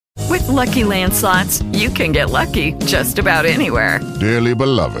Lucky Land Slots, you can get lucky just about anywhere. Dearly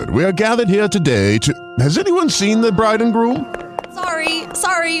beloved, we are gathered here today to... Has anyone seen the bride and groom?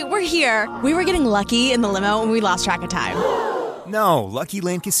 Sorry, we're here. We were getting lucky in the limo and we lost track of time. No, Lucky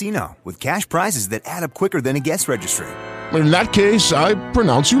Land Casino, with cash prizes that add up quicker than a guest registry. In that case, I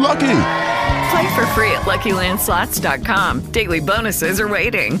pronounce you lucky. Play for free at LuckyLandSlots.com. Daily bonuses are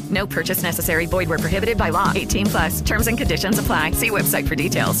waiting. No purchase necessary. Void where prohibited by law. 18+. Terms and conditions apply. See website for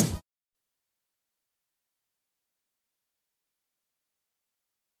details.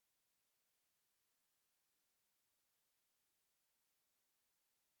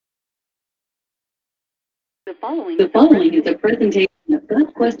 The following is a presentation of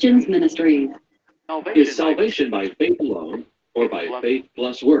God Questions Ministries. Is salvation by faith alone or by faith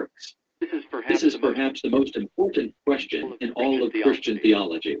plus works? This is perhaps the most important question in all of Christian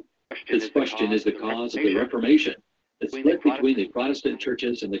theology. This question is the cause of the Reformation, the split between the Protestant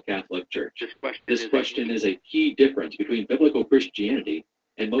churches and the Catholic Church. This question is a key difference between biblical Christianity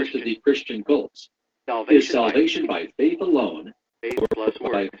and most of the Christian cults. Is salvation by faith alone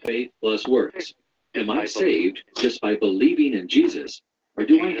or by faith plus works? Am I saved just by believing in Jesus, or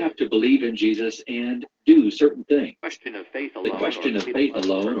do I have to believe in Jesus and do certain things? The question of faith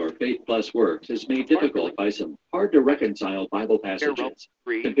alone or faith plus works is made difficult by some hard to reconcile Bible passages.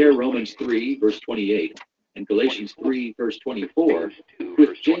 Compare Romans 3, verse 28, and Galatians 3, verse 24,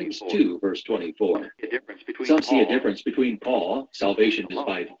 with James 2, verse 24. Some see a difference between Paul, salvation is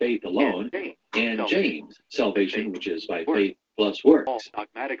by faith alone, and James, salvation which is by faith plus works.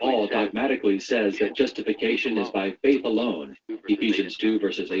 Paul dogmatically says that justification is by faith alone, Ephesians 2,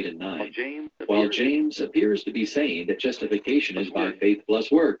 verses 8 and 9, while James appears to be saying that justification is by faith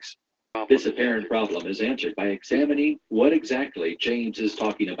plus works. This apparent problem is answered by examining what exactly James is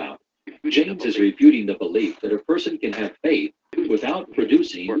talking about. James is refuting the belief that a person can have faith without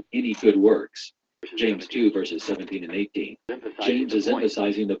producing any good works. James 2, verses 17 and 18. James is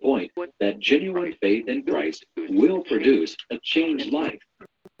emphasizing the point that genuine faith in Christ will produce a changed life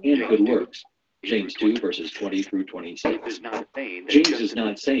and good works. James 2, verses 20 through 26. James is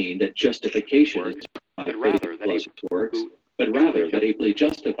not saying that justification is by faith plus works, but rather that a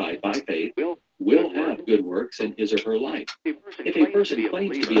justified by faith will have good works in his or her life. If a person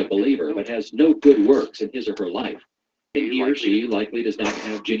claims to be a believer but has no good works in his or her life, then he or she likely does not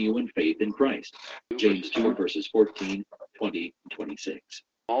have genuine faith in Christ. James 2, verses 14, 20, and 26.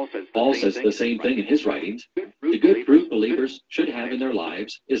 Paul says the same thing in his writings. The good fruit believers should have in their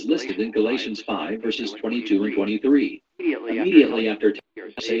lives is listed in Galatians 5, verses 22 and 23. Immediately after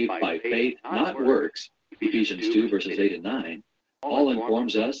saved by faith, not works, Ephesians 2, verses 8 and 9, Paul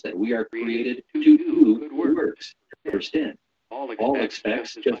informs us that we are created to do good works. Verse 10. Paul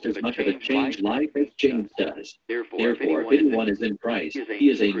expects just as much of a changed life as James does. Therefore, if anyone is in Christ, he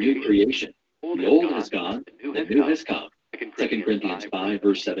is a new creation. The old has gone, the new has come. 2 Corinthians 5,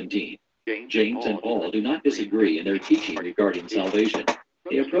 verse 17. James and Paul do not disagree in their teaching regarding salvation.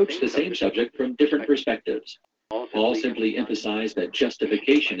 They approach the same subject from different perspectives. Paul simply emphasized that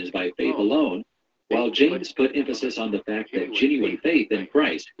justification is by faith alone, while James put emphasis on the fact that genuine faith in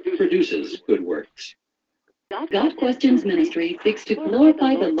Christ produces good works. God Questions Ministry seeks to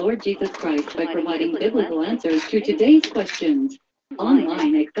glorify the Lord Jesus Christ by providing biblical answers to today's questions.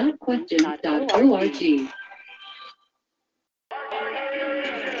 Online at godquestions.org.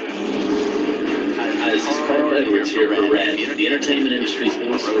 Hi, this is Carl Edwards here for RAD, the entertainment industry's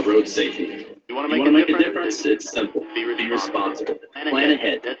voice for road safety. You want to make a difference? It's simple. Be responsible. Plan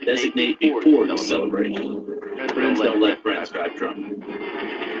ahead. Designate before the celebration. Friends don't let friends drive drunk.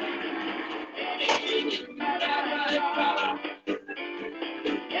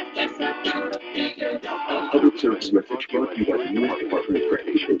 Public service message brought to you by the U.S. Department of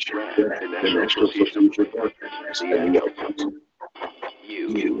Transportation and the National Association of Broadcasters and the Outcomes.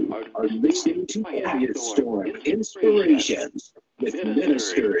 You are listening to Prehistoric Inspirations with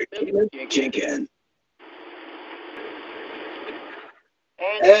Minister Caleb Jenkins.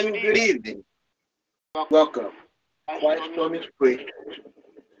 And good evening. Welcome. Quiet Storm is free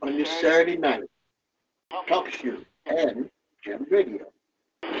on this Saturday night. Talk show and Jam Radio.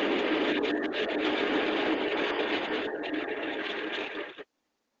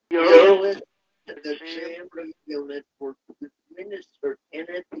 You're with the Jam Radio Network with Minister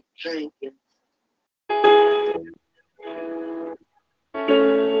Kenneth Jenkins.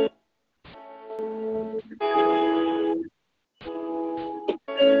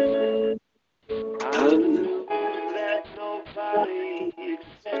 That nobody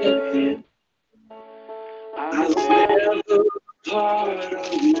expected. I was never part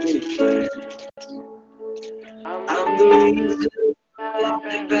of many plans.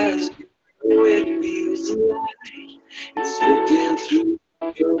 ask you what it feels like. It's looking through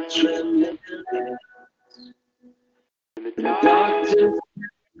your trembling eyes. The doctor,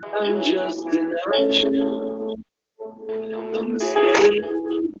 I'm just an option. I'm the state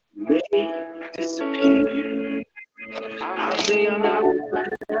may disappear. I may not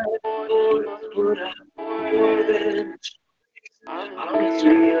but I'm more than I'm as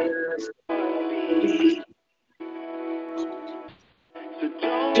real as me.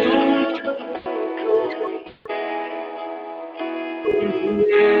 So don't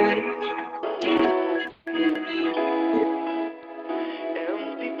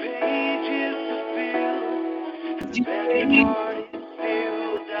empty pages to fill, the best part is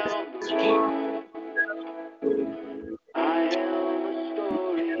still down the road. I am a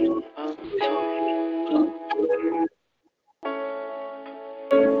story untold.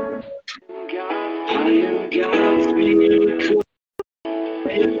 I am God's miracle.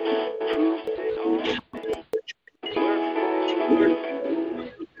 Proof that all work for.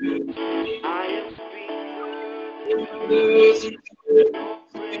 I am speaking.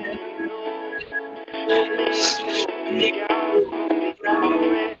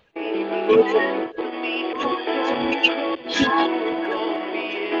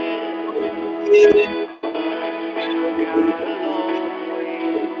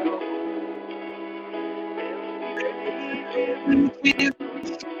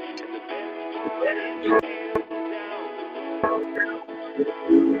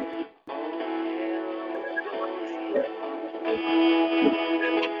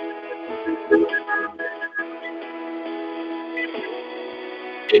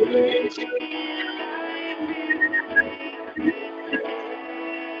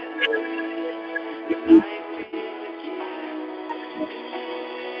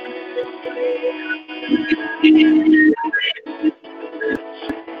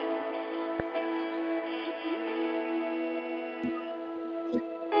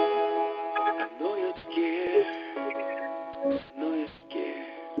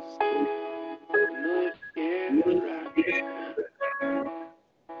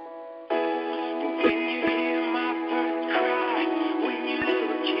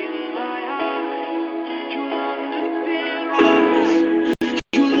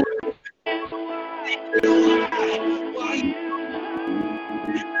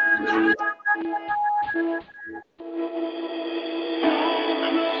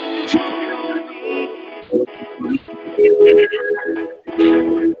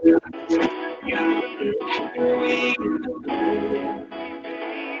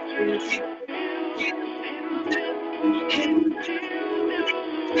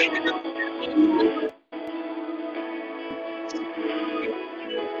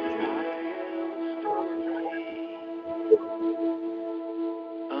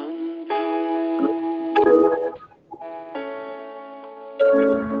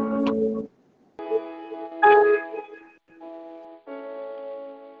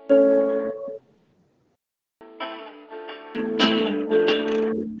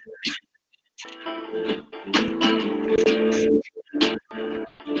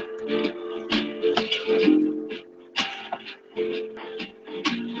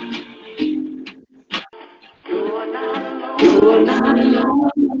 You're not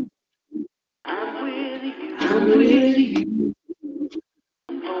alone. I'm with you. I'm with you.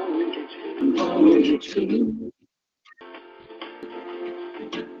 I'm holding you too.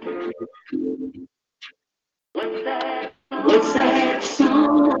 What's that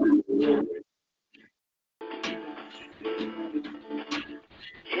song?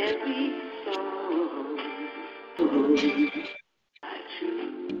 Can't be song.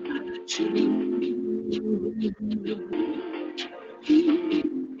 I choose.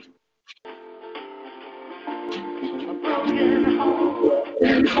 A broken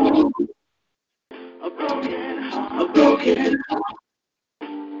home. A broken heart. A broken heart.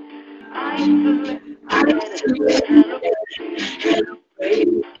 Isolated and afraid.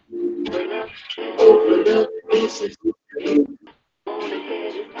 Open up places.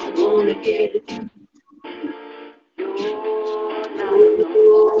 I wanna get it. You're not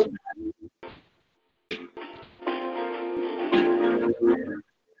alone.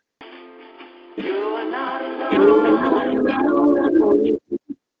 You're not alone.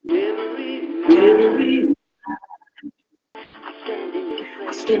 Memory. I stand in your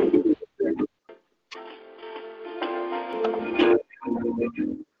presence.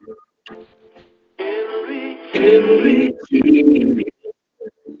 Every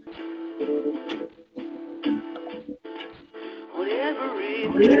on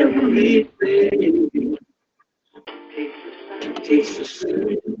everything. Taste the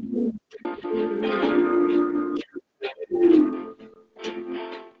sun.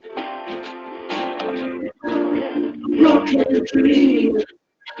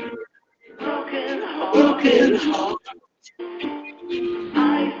 broken heart.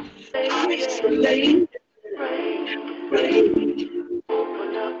 Isolate, pray,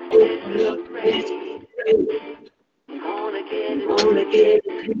 open up, pray. Wanna get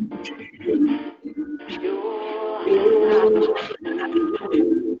your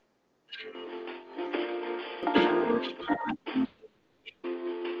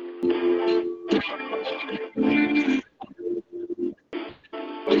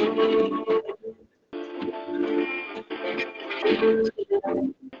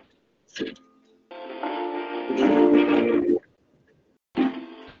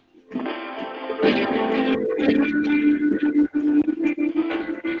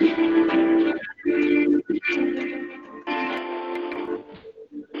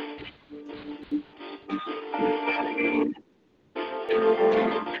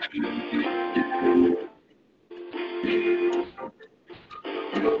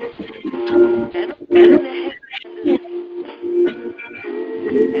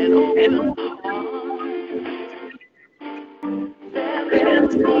an open heart.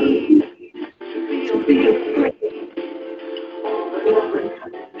 There's no need to be afraid. All the time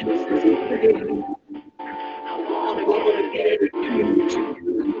I wanna get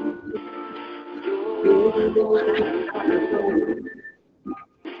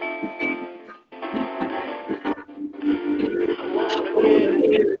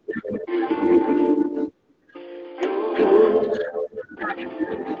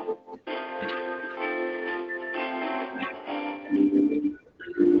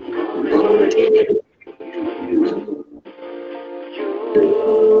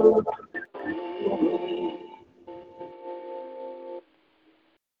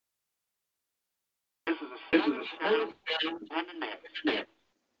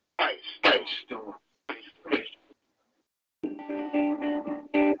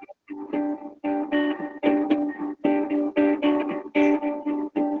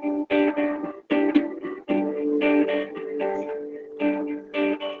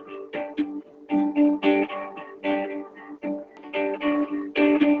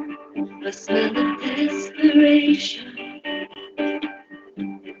the smell of desperation.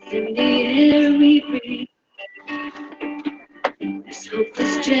 It's in the air we breathe. This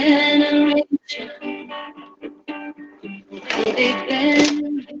hopeless generation. How they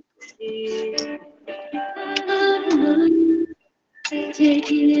bend and see.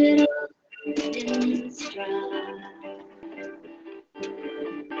 Taking it all in stride.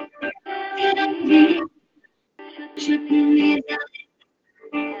 Should we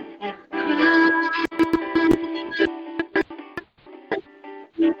have cried?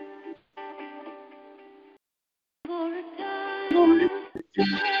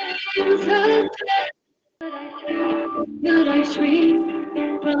 Could I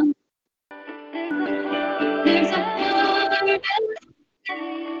shrink from? There's a harvest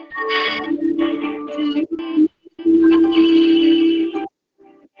to me.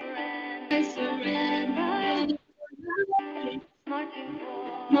 I surrender,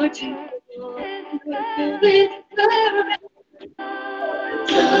 marching forward with courage.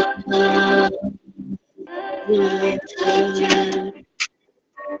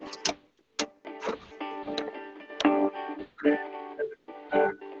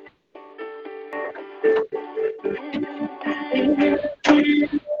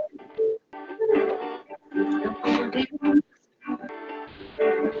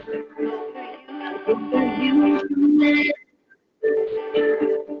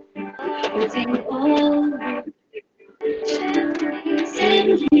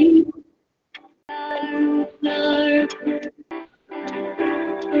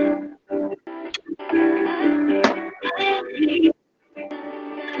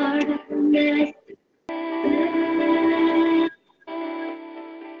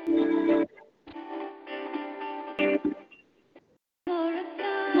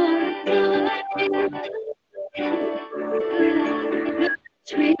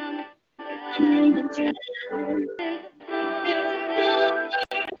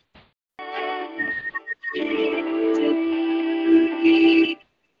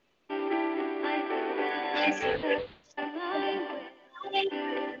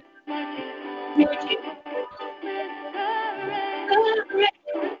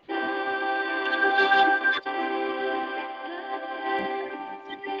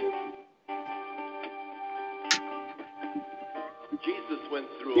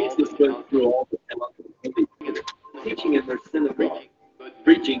 Jesus went through all the teaching in their synagogue,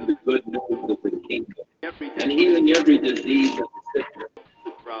 preaching the good news of the kingdom, and healing every disease and sickness.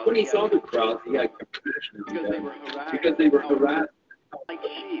 When he saw the crowd, he had compassion because they were harassed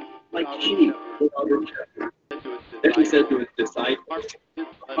like sheep without a shepherd. Then he said to his disciples, "The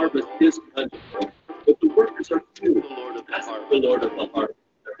harvest is plentiful, but the workers are few. Ask the Lord of the harvest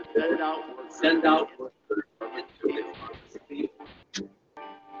to send out workers into his harvest field."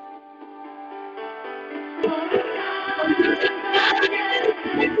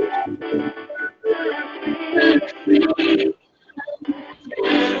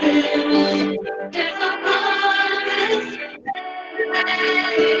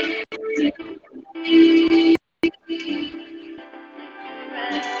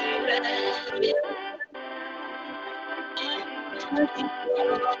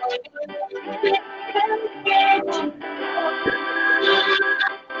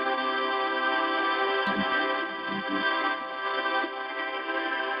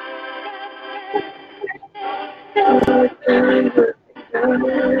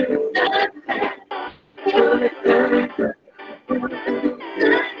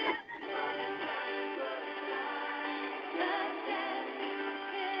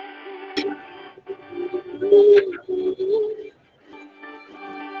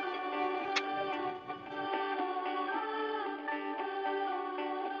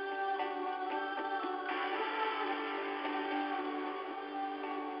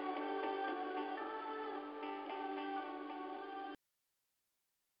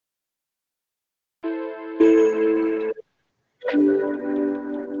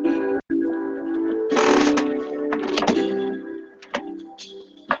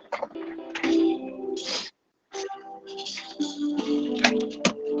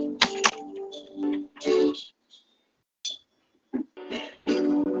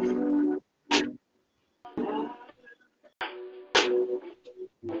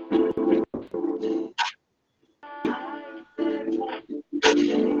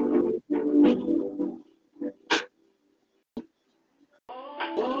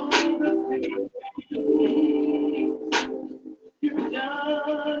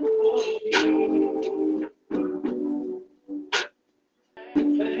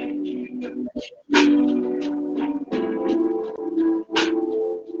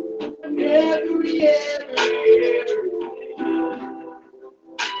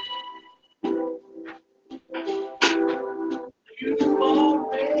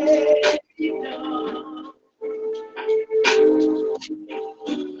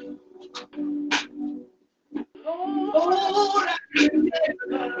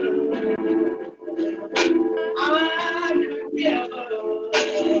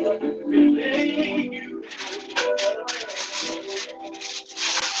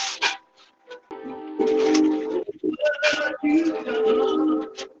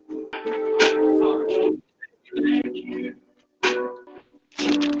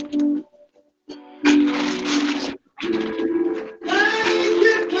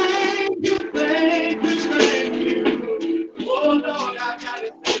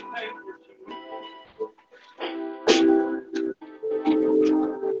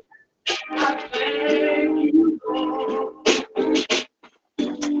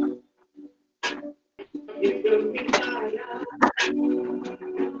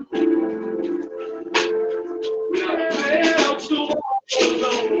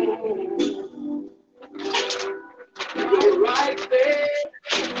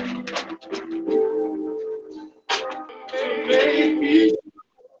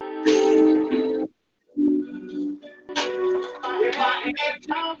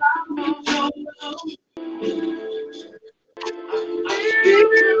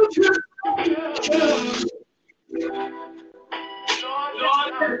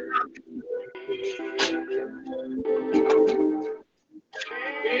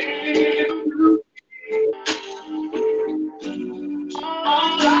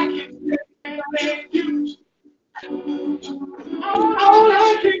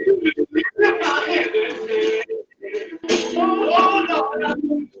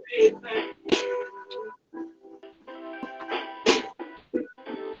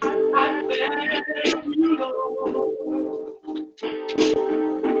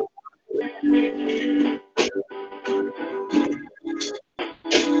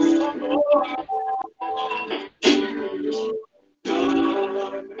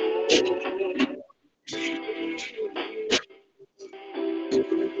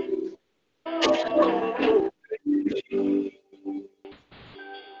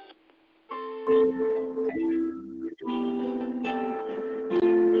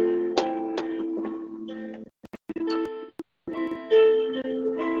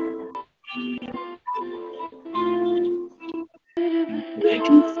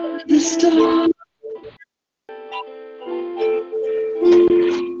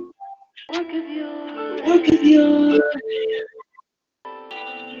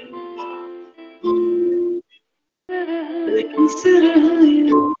 consider who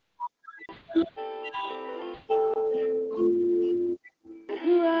you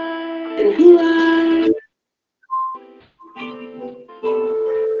and who I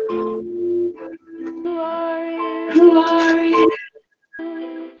who are you?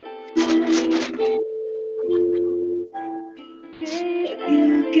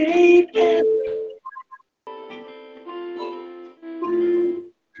 You gave everything.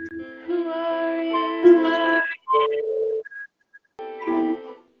 Who are you? Who are you?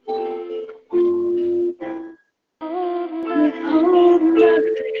 Withhold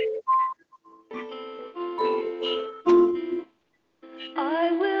nothing.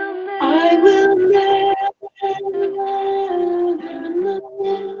 I will never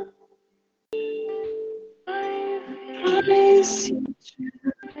promise you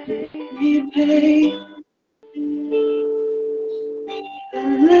to repay the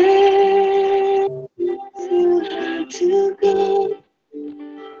land you had to go.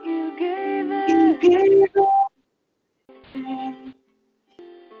 You gave it.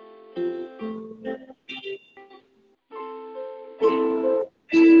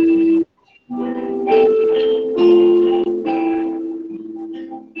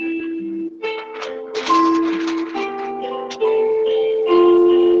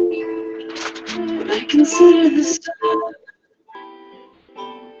 When I consider the stars,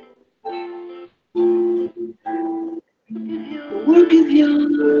 the work of your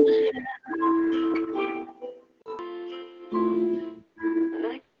hand,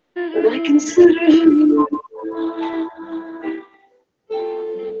 when I consider who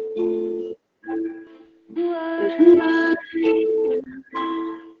you are, and who I am,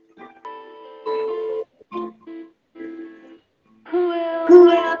 who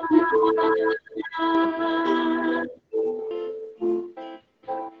am I?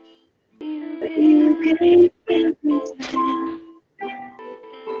 You gave everything.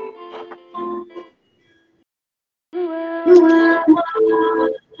 Who am I?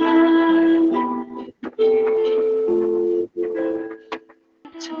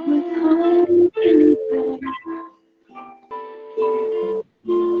 To withhold anything.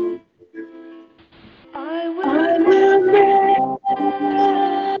 I will never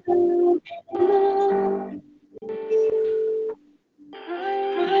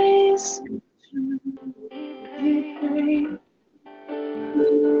price to repay.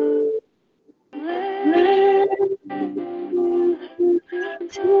 Let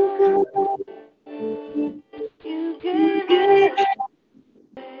to go. You gave it.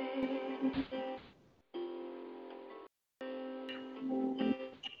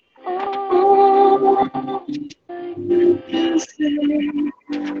 All you can say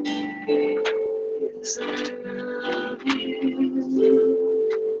is I love you.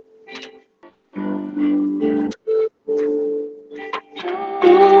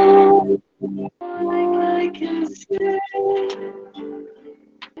 All I can say is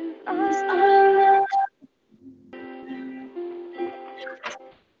I love you.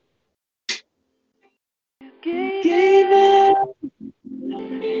 Gave it.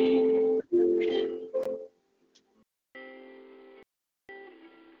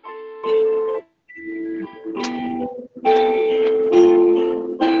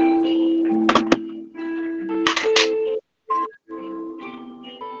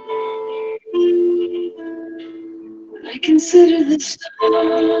 When I consider the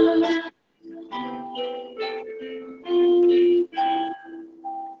stars,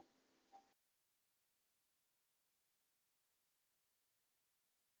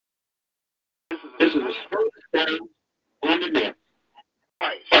 this is the first down on the net.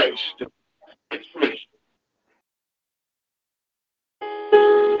 Ice.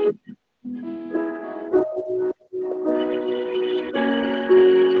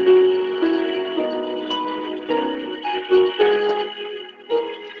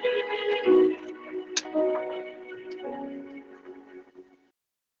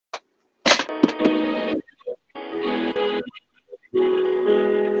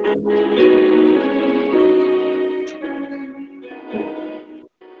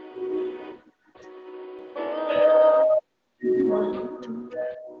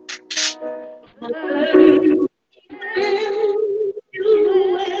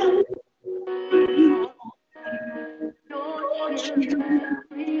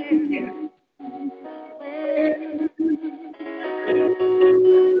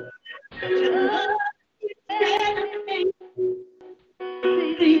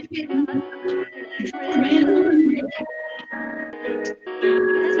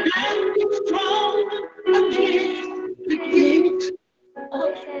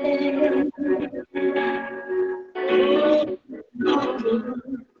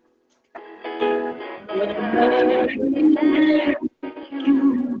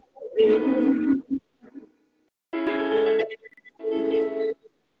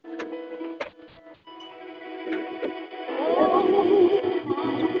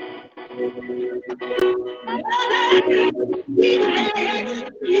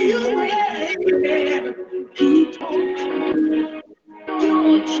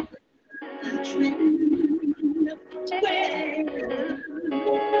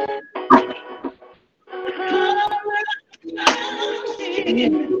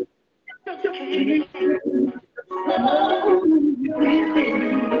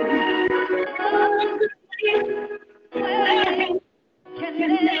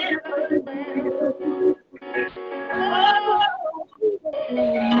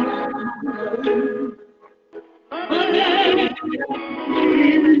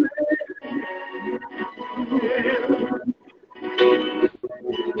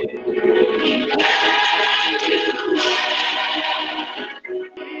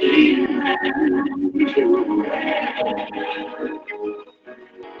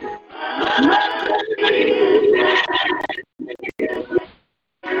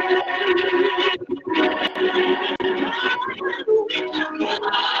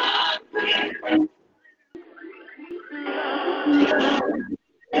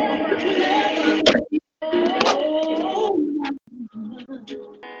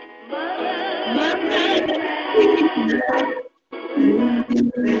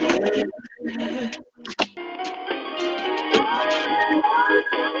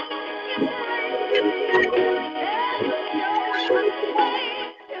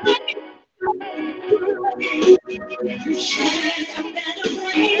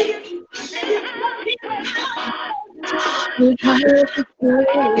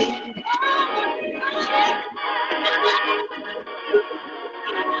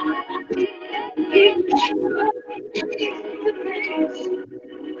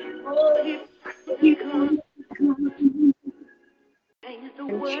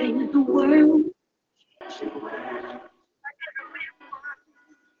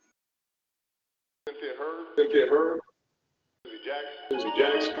 Cynthia Hurd, Susie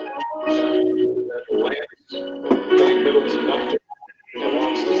Jackson, Lance, Dave Middleton,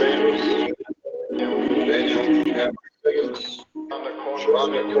 Alonzo Sanders, Daniel Higgins,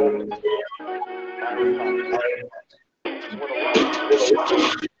 Sharonda Coleman,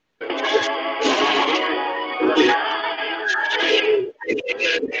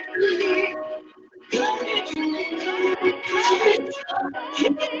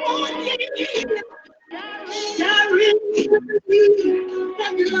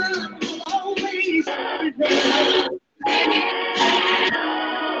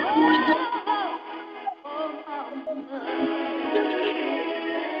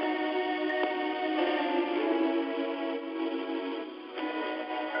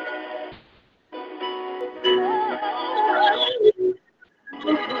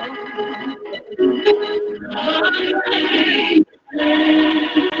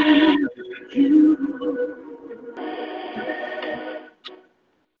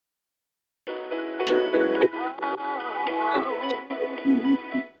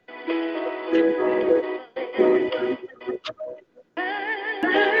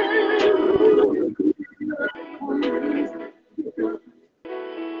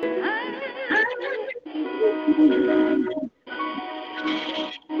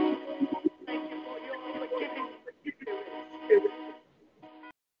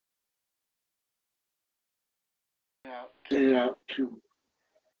 Send it out to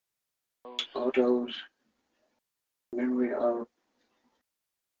all those memory of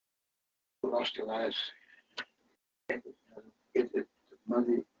who lost their lives. It's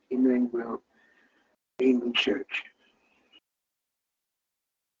Mother Emmanuel Amen Church.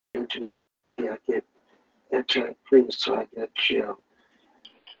 And to I get that time, please, so I get chill.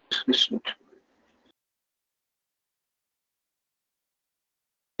 Just listen to it.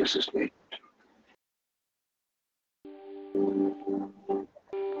 This is me.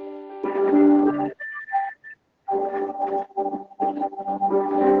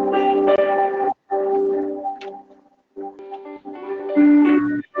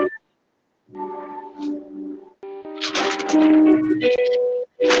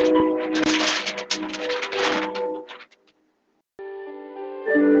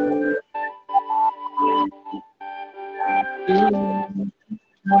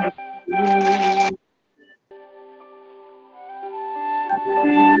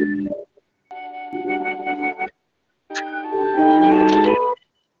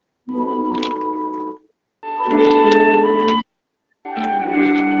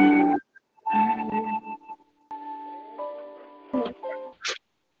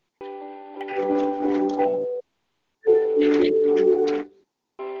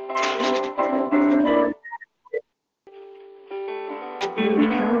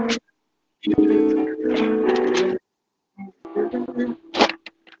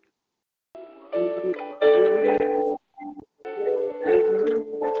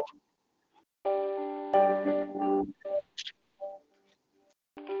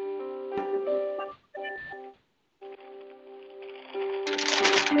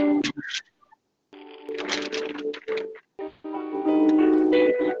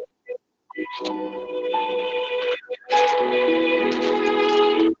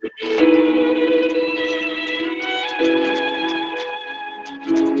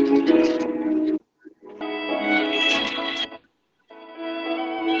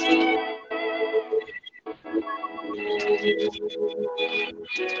 This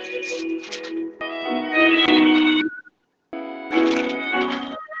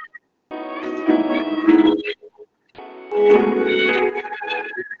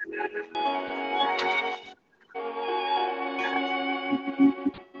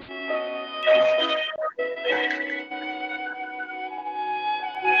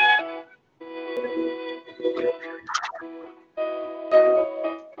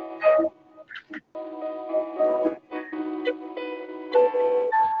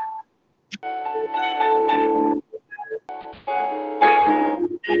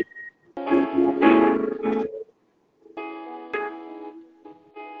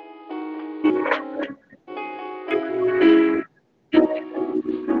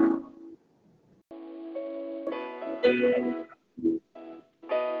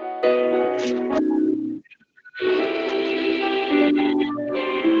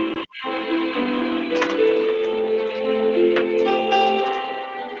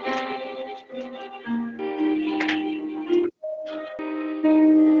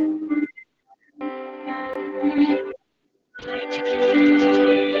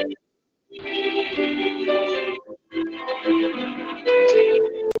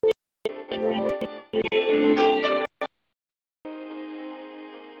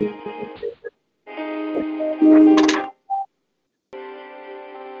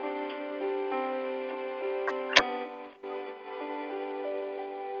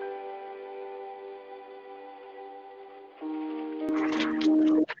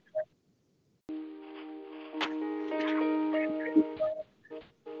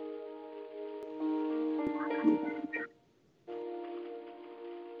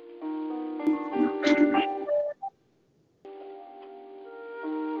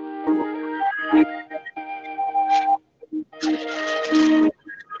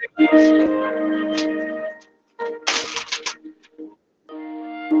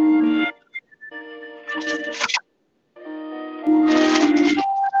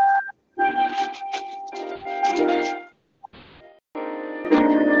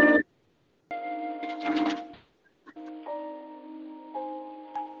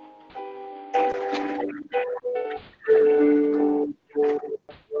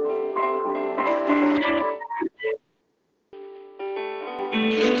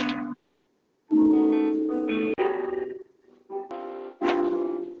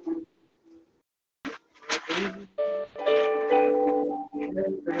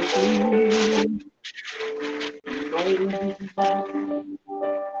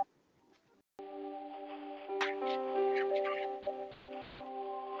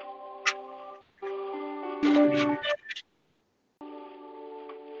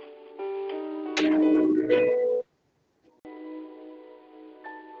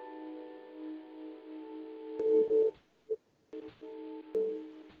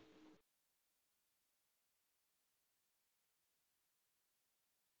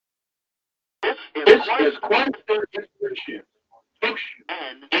is quite their internship.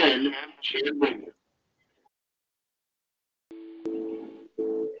 Fiction and Chan Radio.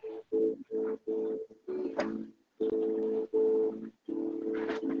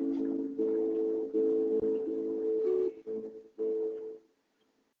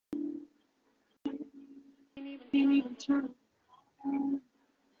 Even turn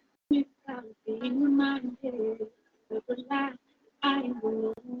without being reminded of the life I am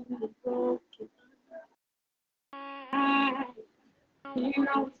alone and broken. I hear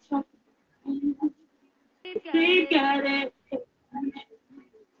always talking, they got it.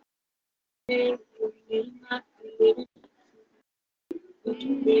 They will not be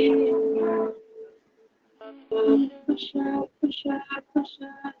push out, push out, push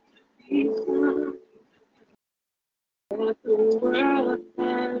out. What the world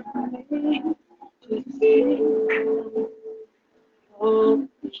has made to see. Oh,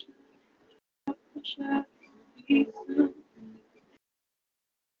 push out, you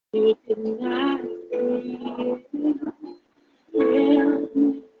cannot breathe.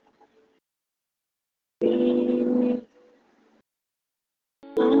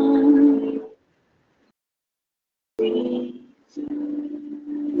 Only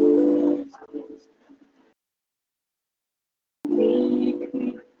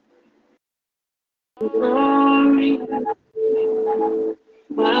glory,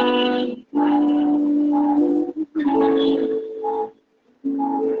 my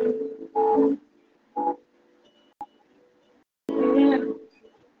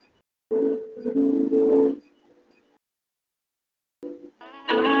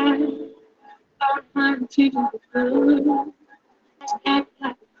I'm taking the good to act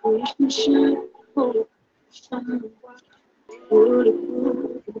like a Christian should. Oh, someone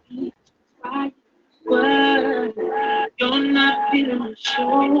would be right. But you're not feeling the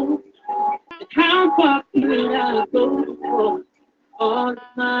show. How far will I go for all of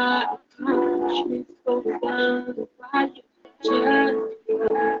my accomplishments go down the fire? Just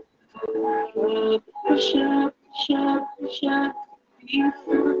push up, push up, push up, be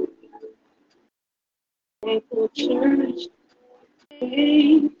free. And go church,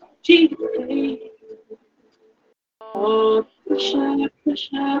 hey, Jesus, oh, push up, push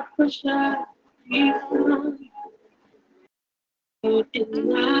up, push up, be free. You did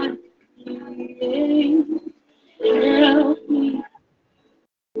not help me,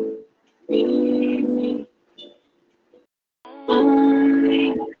 free me,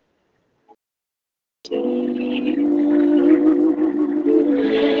 only to you.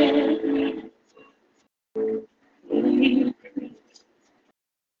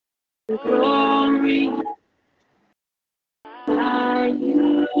 Glory, by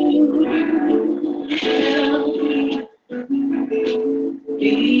you, help me,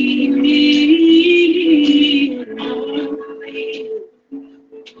 lead me, only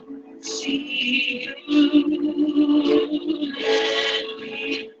see you, let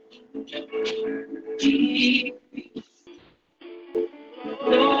me be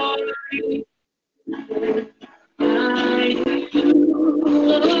glory, by you,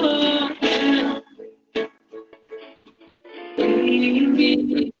 Lord, lead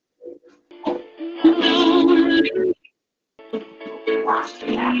me, only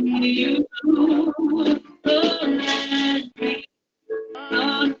see you, Lord,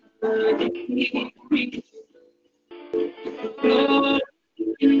 let me be glory.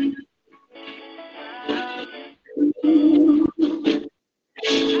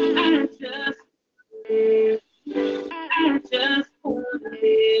 I just want to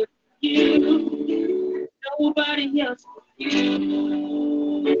live for you. Nobody else but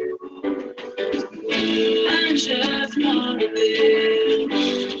you. I just want to live.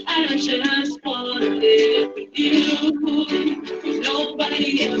 I just want to live for you.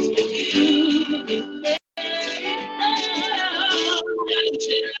 Nobody else but you. I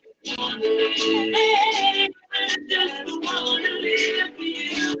just want to live. I just want to live for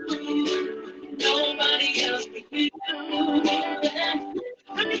you. Nobody else but you.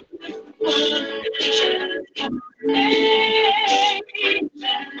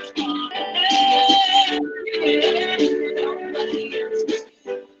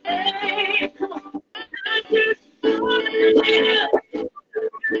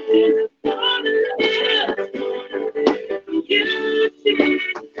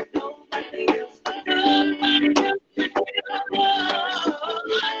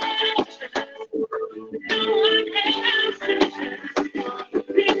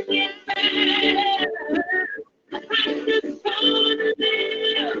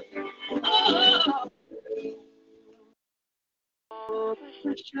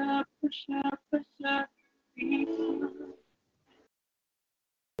 Push up, push up, push up, be tonight.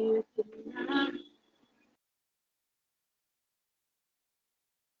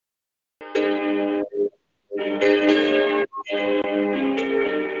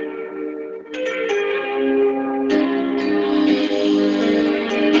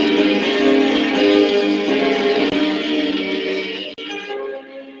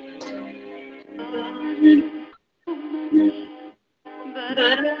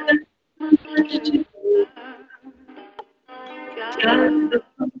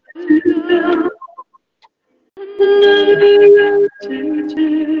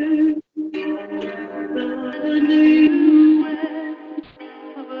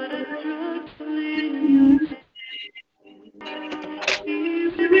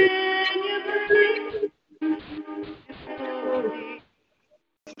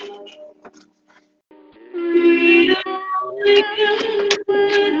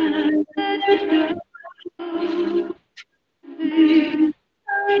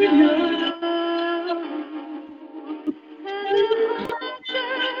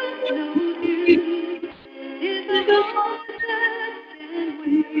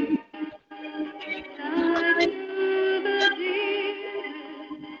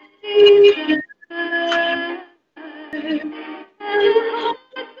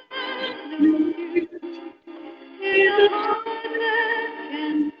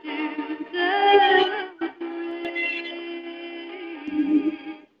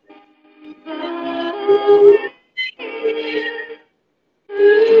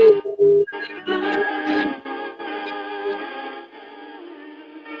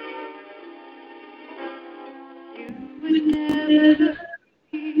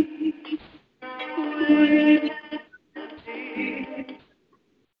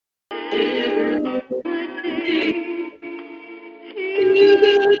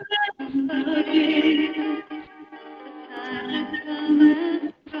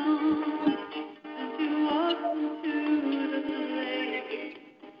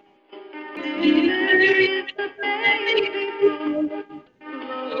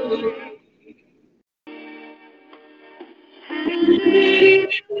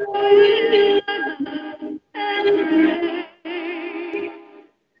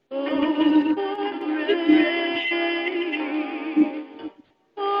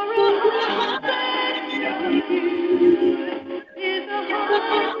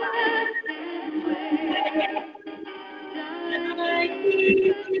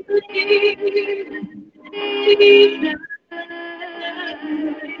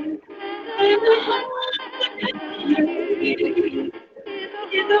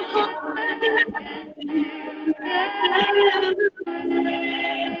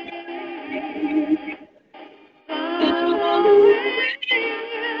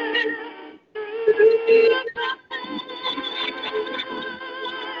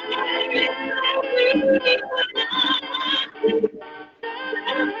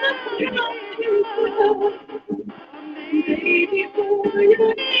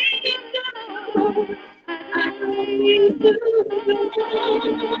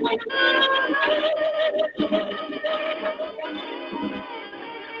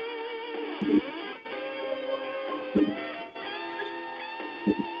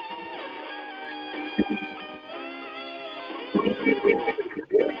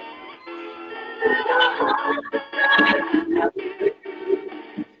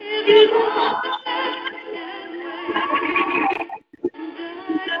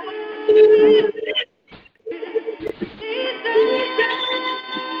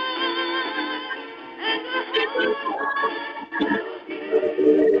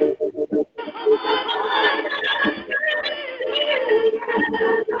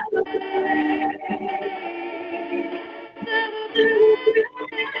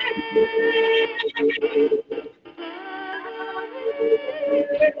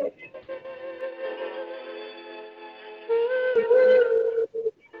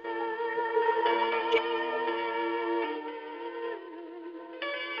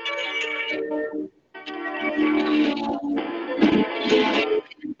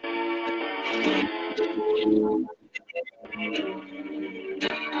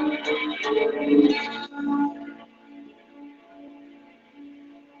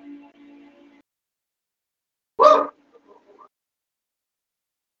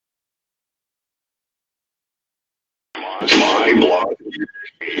 My Blog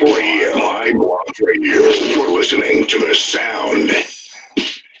Radio. My Blog Radio. You're listening to the sound.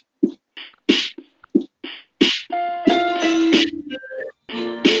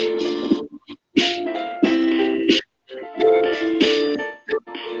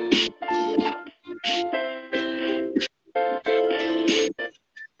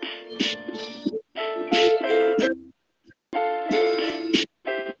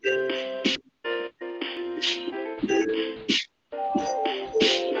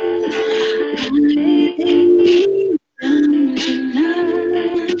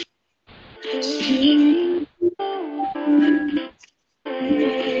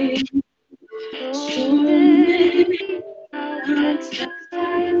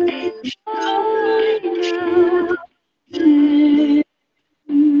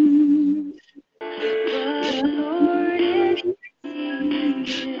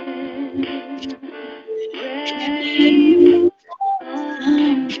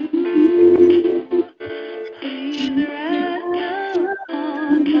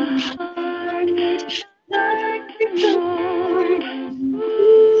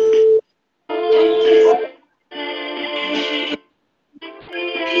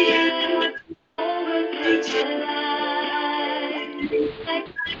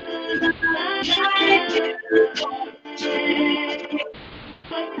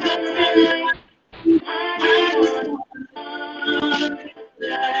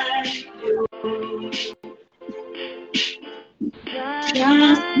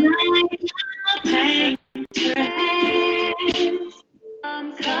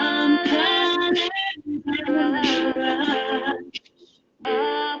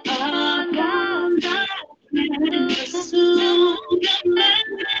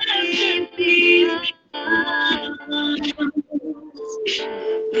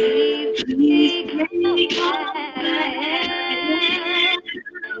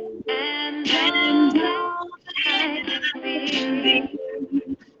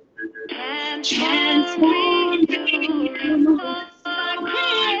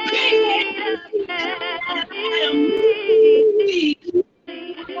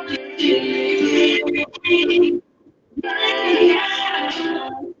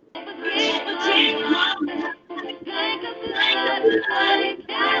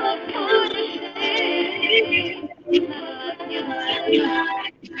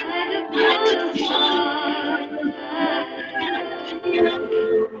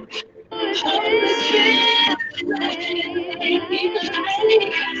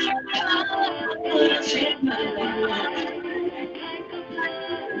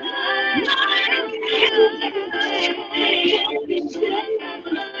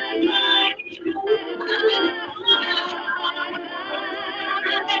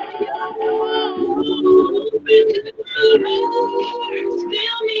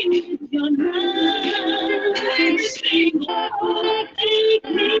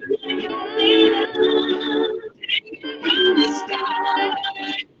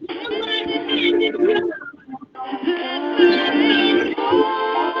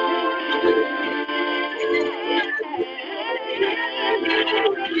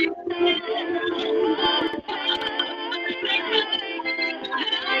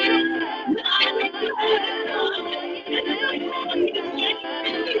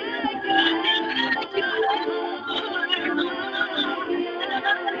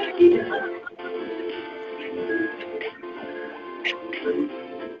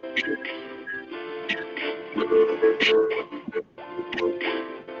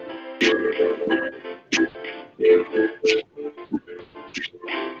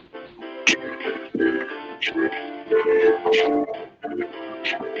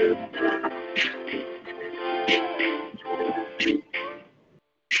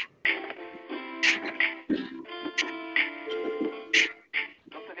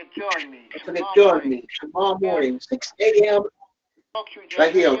 Join me tomorrow morning, 6 a.m.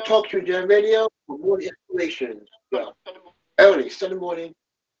 right here on Talk True Jam Radio for more inspirations. Well, early Sunday morning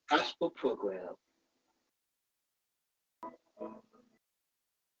gospel program.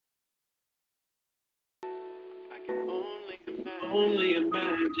 Only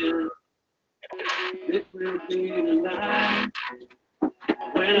imagine it will be alive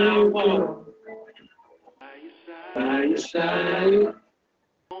when I walk by your side.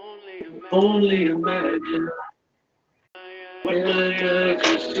 Only imagine what my eyes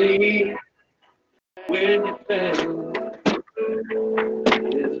will see when you fell.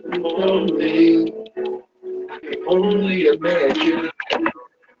 It's only imagine.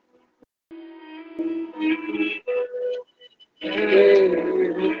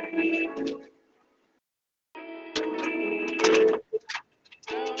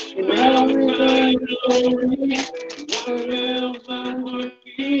 What else I would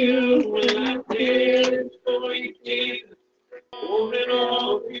feel when I did for you, Jesus? All in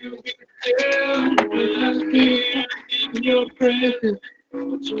all, you can tell when I stand in your presence. To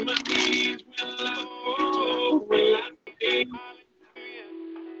my knees will I fall, will I be?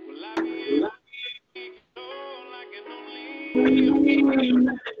 Will I be? All I can only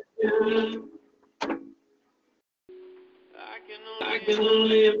imagine. I can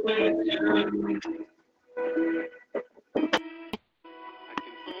only imagine.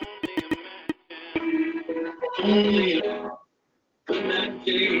 Only when that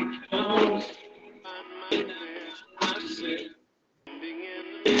day comes, myself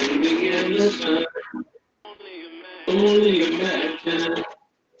in the sun. Only imagine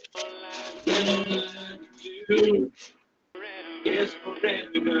when I do. Yes,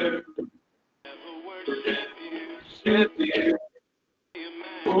 forever. Forever.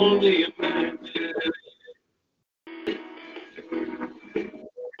 Only imagine.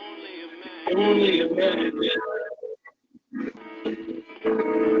 Only imagine.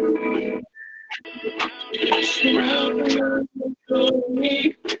 Surround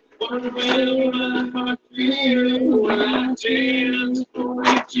me. What will my heart feel when I dance for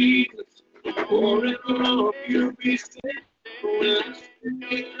you, Jesus? For it all, you be still. When I stand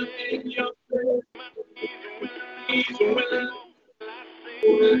in your presence, will I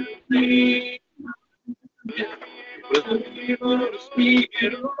sing? Will I be able to speak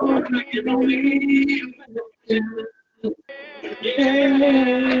it all? I can only imagine.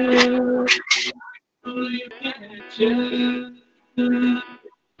 Yeah, only imagine.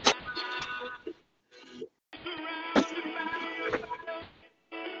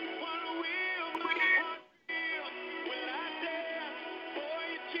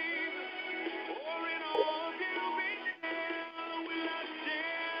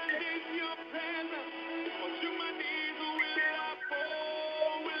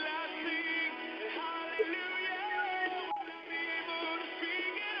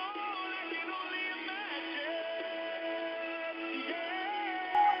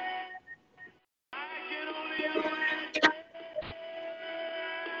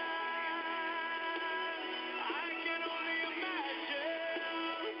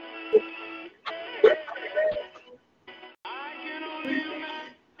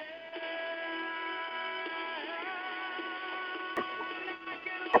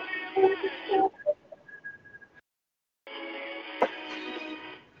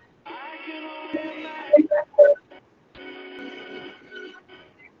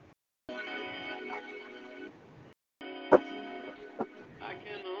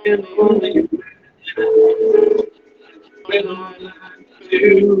 And only when all I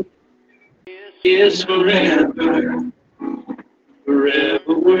do is forever,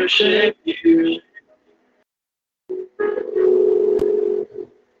 forever worship you.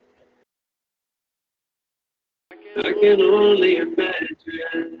 I can only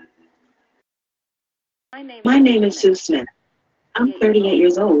imagine. My name is Sue Smith. I'm 38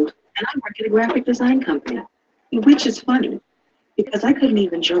 years old, and I work at a graphic design company, which is funny, because I couldn't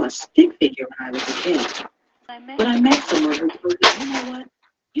even draw a stick figure when I was a kid. But I met someone who told me, you know what,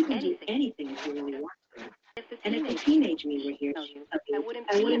 you can do anything if you really want to. And if the teenage me were here, I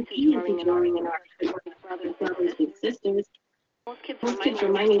wouldn't be drawing an art with brothers and sisters. Most kids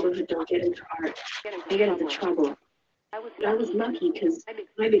from my neighborhood don't get into art. They get into trouble. But I was lucky because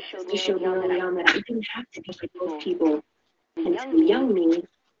my big sister showed me early on that I didn't have to be like those people. And to young me,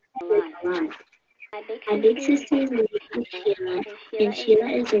 I learned. My big sister is named Sheila, and Sheila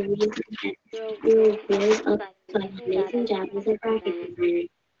is the reason that we're growing up to an amazing job as a graphic designer.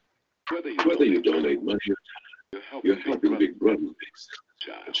 Whether you donate money or time, you're helping Big Brother fix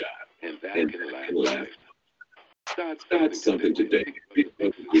the job, and that can last. Start something today.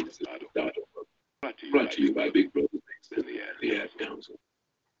 BigBrotherFixes.org. Brought to you by Big Brother Fixes and the Ad Council.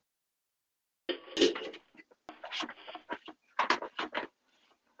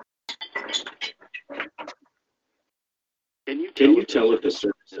 Can you tell if the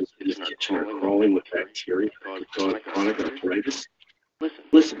surfaces in the kitchen are crawling with bacteria called chronic arthritis?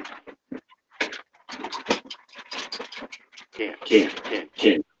 Listen. Can't.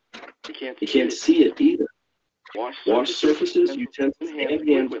 You can't see it either. Wash surfaces, utensils, and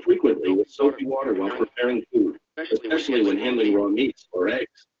hands frequently with soapy water while preparing food, especially when handling raw meats or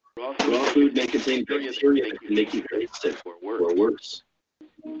eggs. Raw food may contain bacteria that can make you very sick or worse.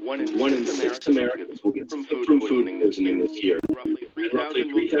 One in 6 Americans will get sick from food poisoning this year. Roughly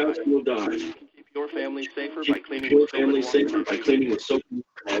 3,000 will die. Keep your family safer by cleaning with soap and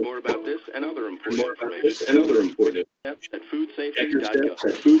water. More about this and other important steps at foodsafety.gov.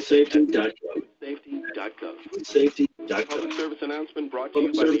 Foodsafety.gov. Public service announcement brought to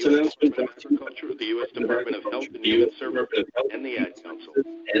you by the U.S. Department of Agriculture, the U.S. Department of Health and Human Services, and the Ad Council.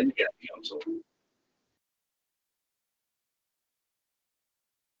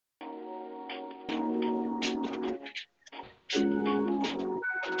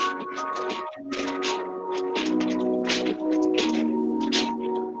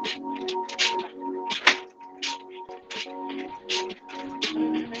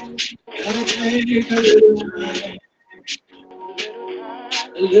 Gotta take a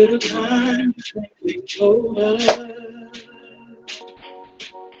little time to think things over.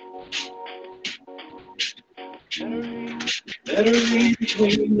 Better read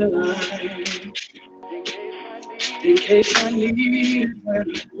between the lines, in case I need when I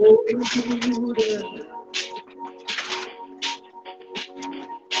go through the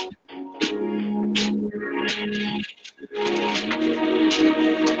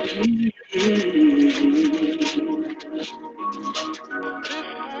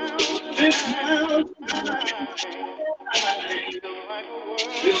This house,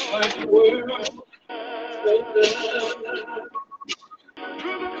 feels like the world.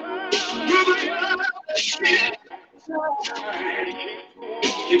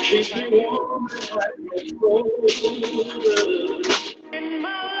 You keep me warm like the road.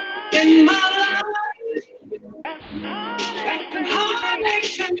 In my life, that's the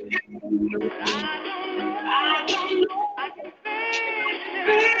heartaches and I don't know.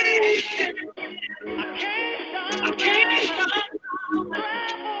 I can't travel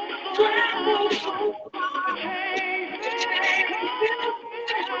so far.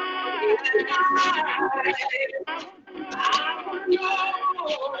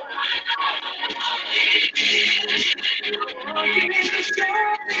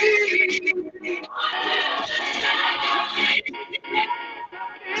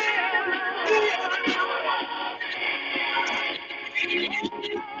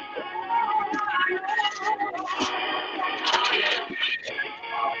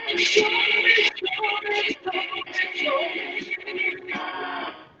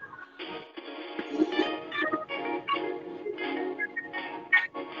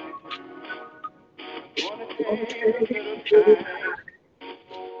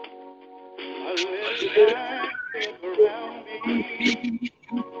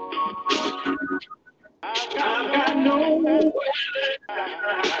 I've got nowhere to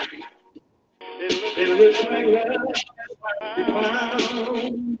hide. It looks like love is found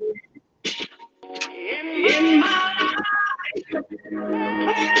in my life.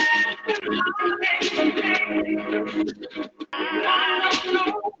 I don't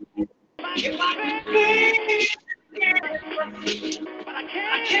know if I can be, but I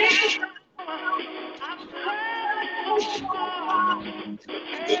can't.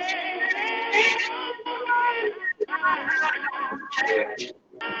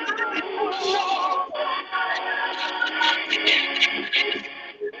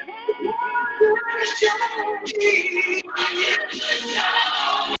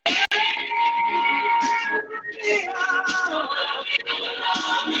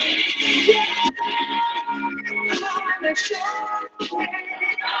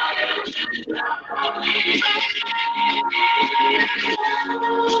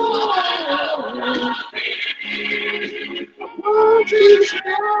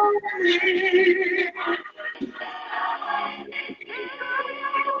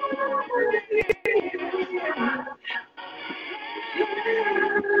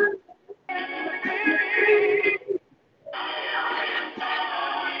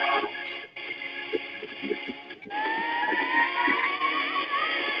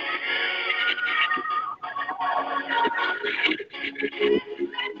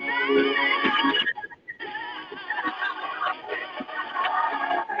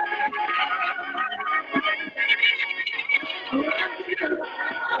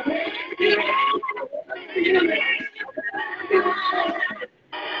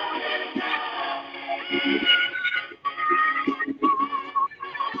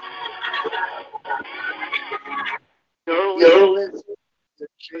 You're listening to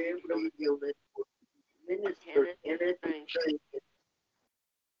Jam Radio Network. Minister Kenneth Jenkins.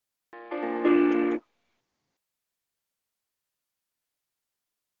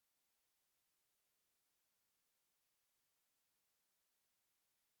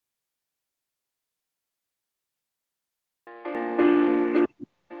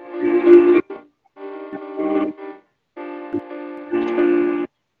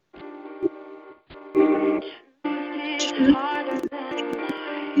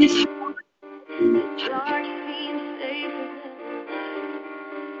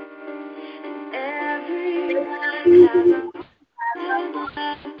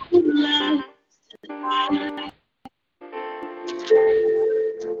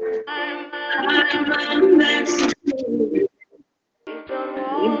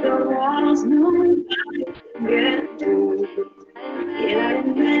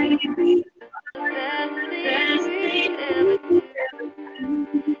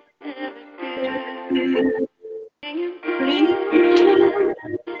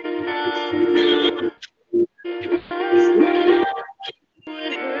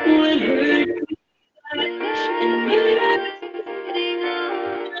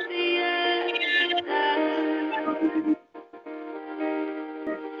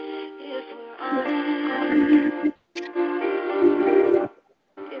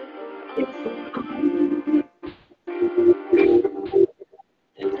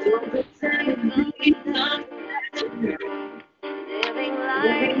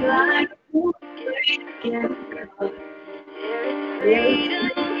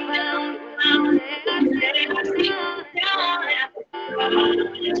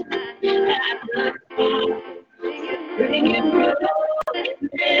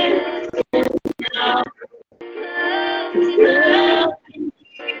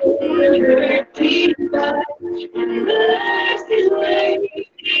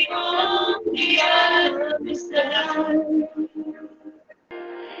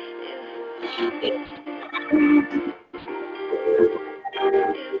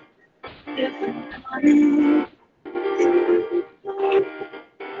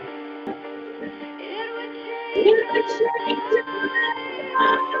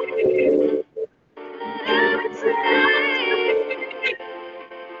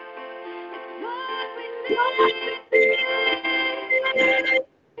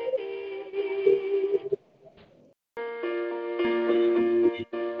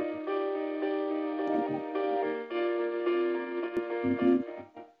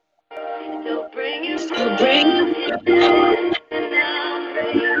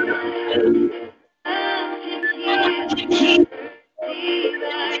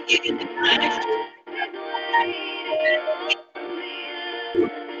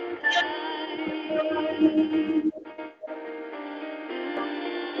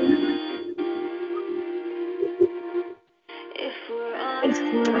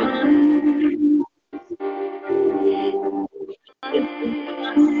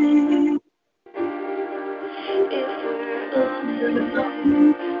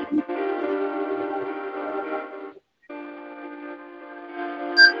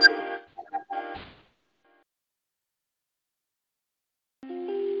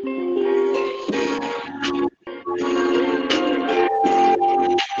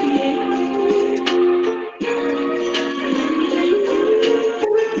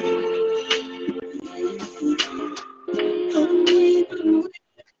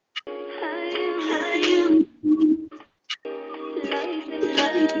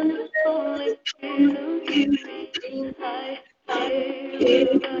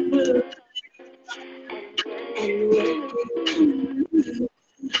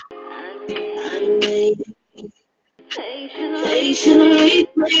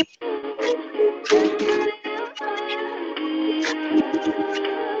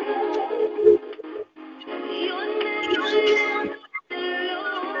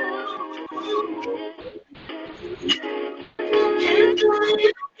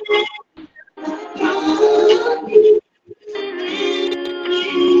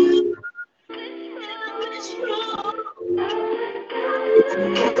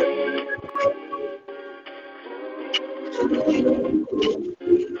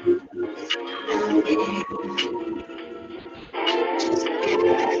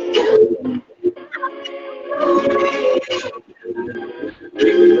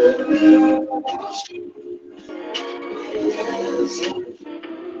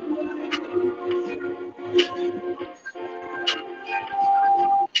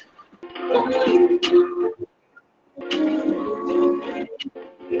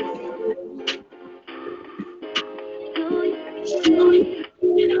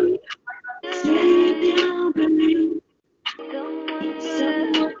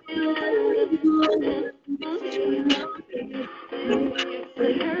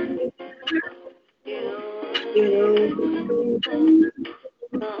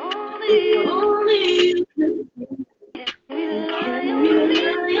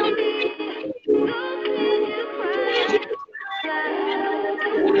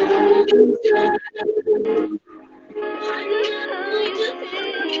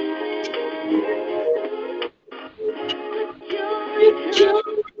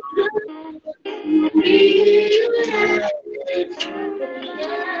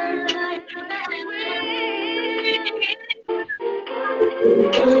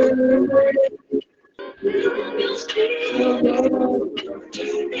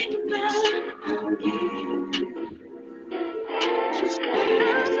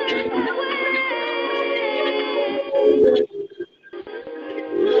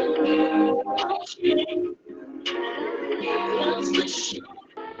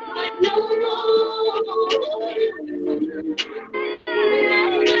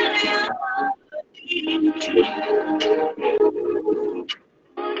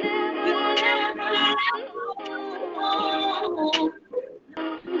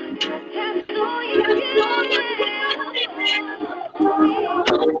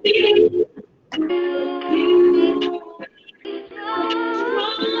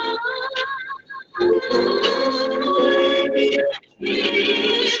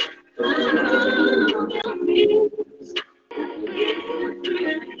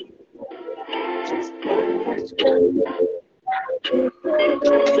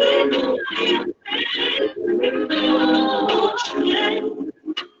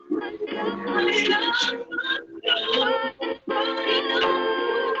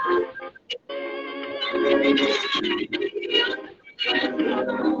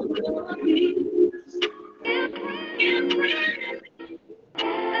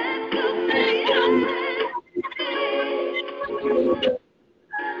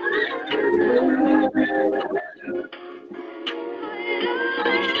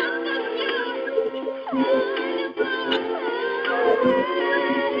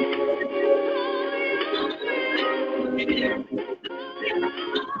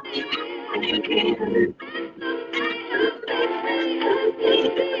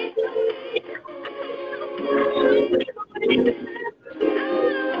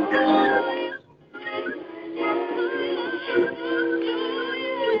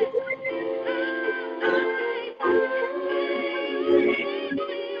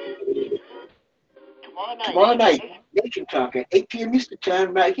 Tomorrow night, Nation Talk at 8 p.m. Eastern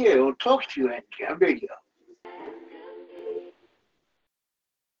Time right here on Talk to You and Jam Radio.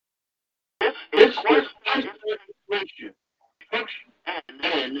 This was question.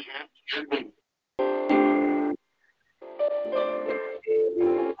 And Jam Radio.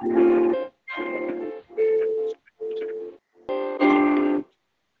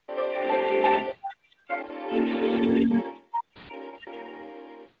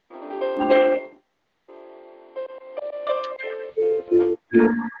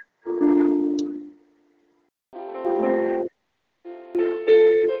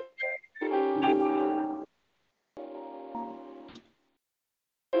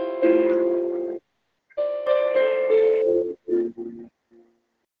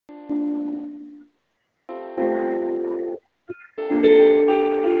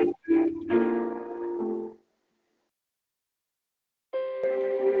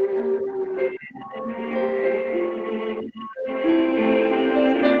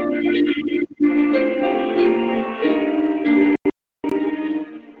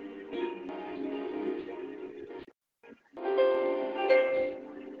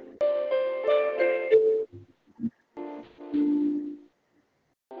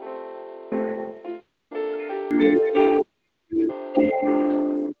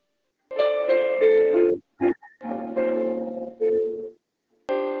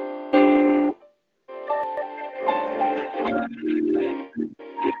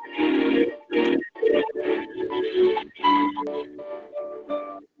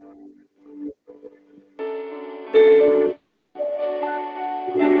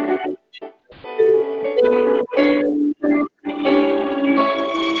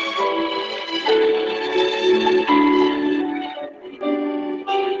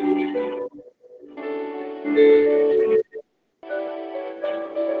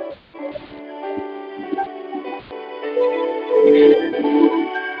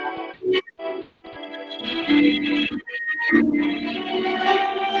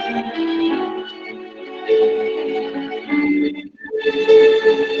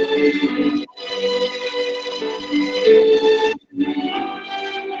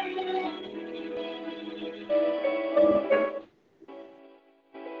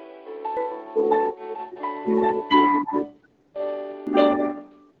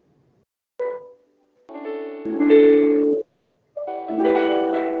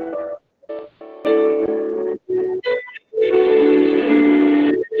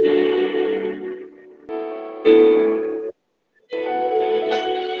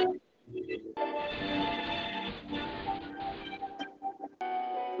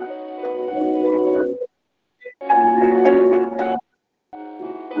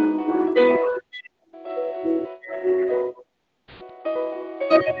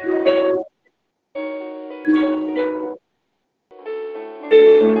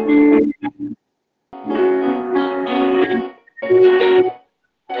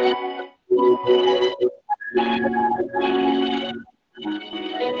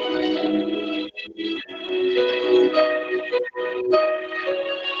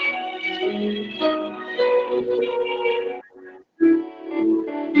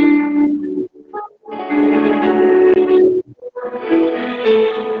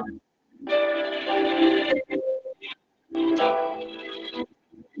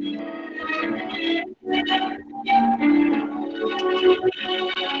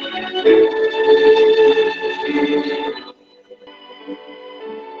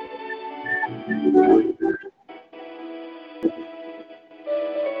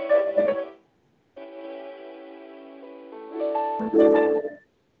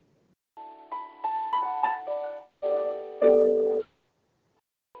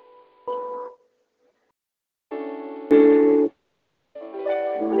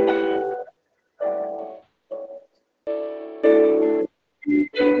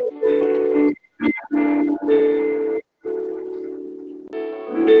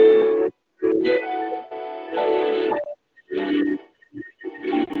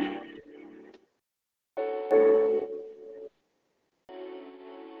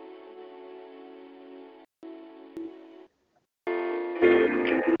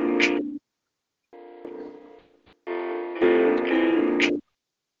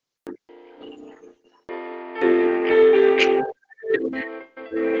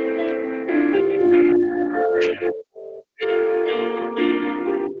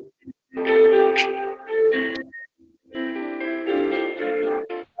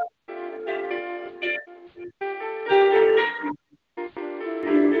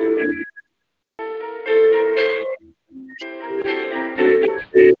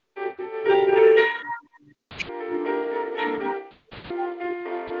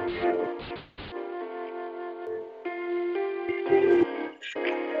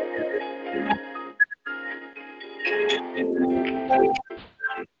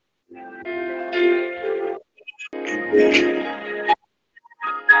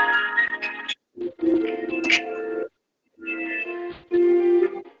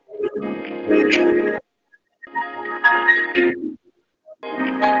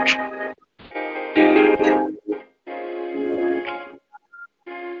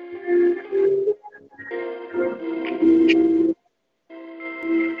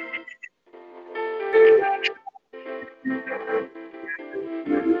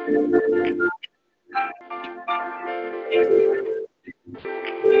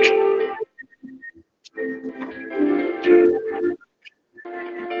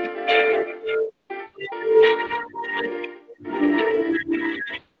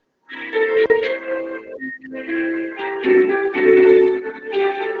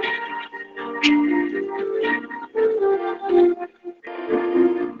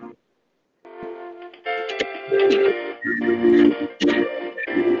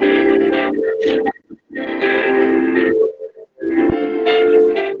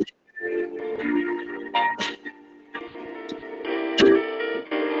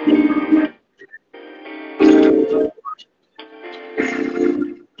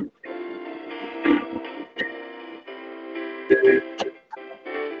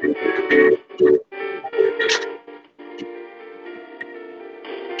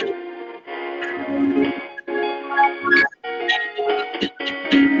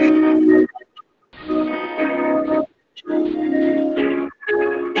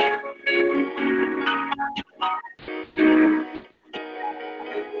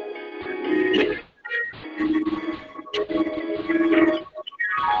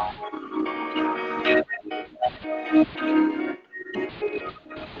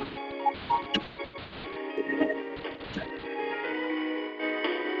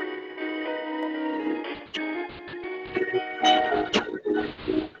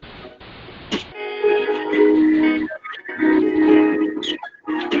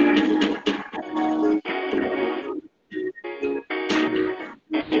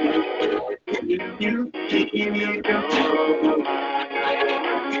 You keep your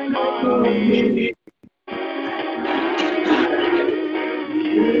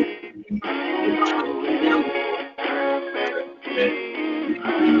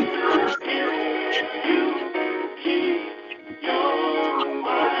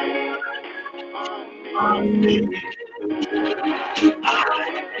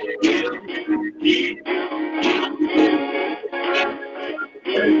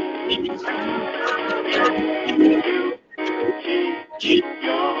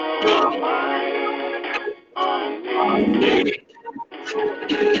mind on me.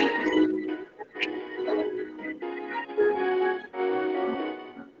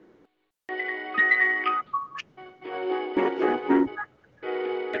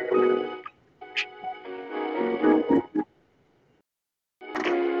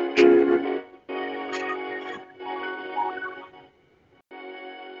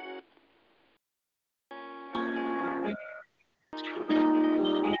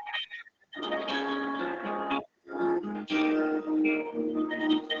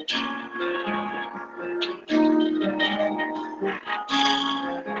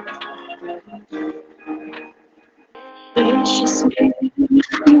 Precious baby,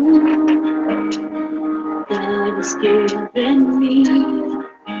 God has given me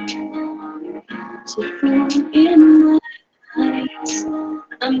to form in my eyes.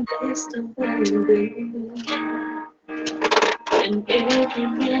 I'm just a wonder, and every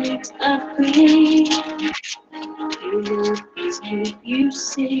night I pray, you will please keep you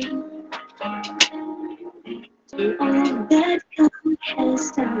safe. Through all that God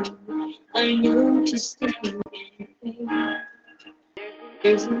has done, I know to stay in faith.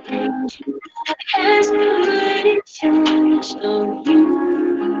 There's an angel that has put in charge of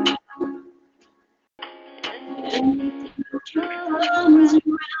you, and the angel comes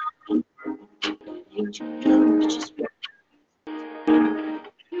around, the angel comes just right.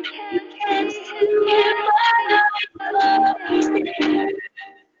 You can't see him, but I know he's there.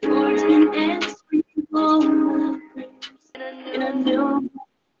 Lord's been answering all my prayers, and I know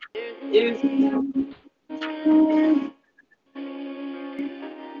there's no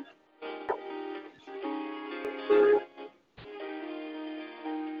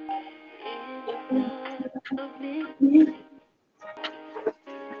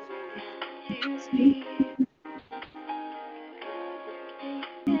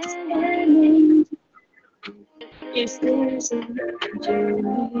yes, there's another journey.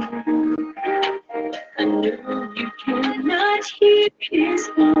 I know you cannot hear his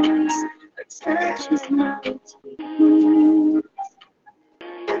voice or touch his mighty hands.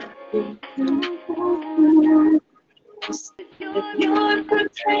 If your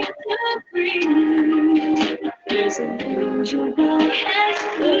protector free, there's an angel that has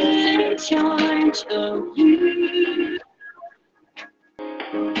put in charge of you.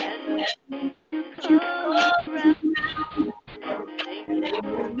 And you come around,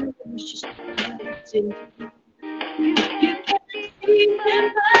 everyone's just waiting. You can't see them,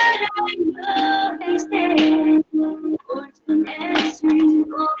 but I know he's there. Lord's been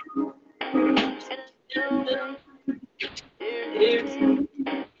answering all prayers, and I know there's no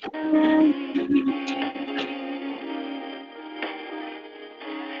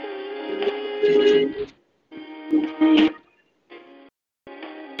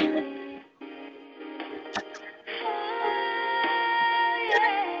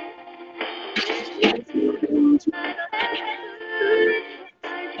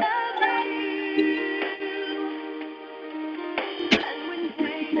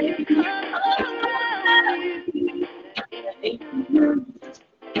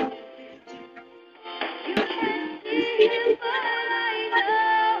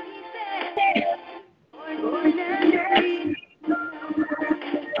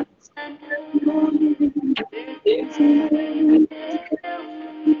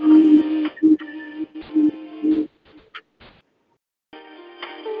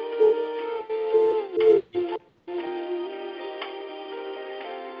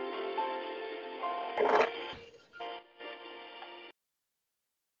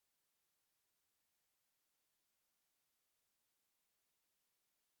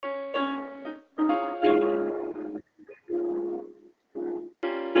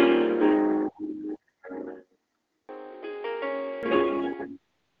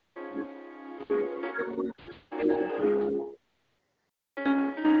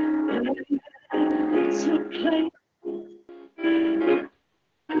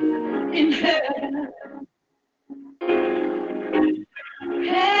in heaven.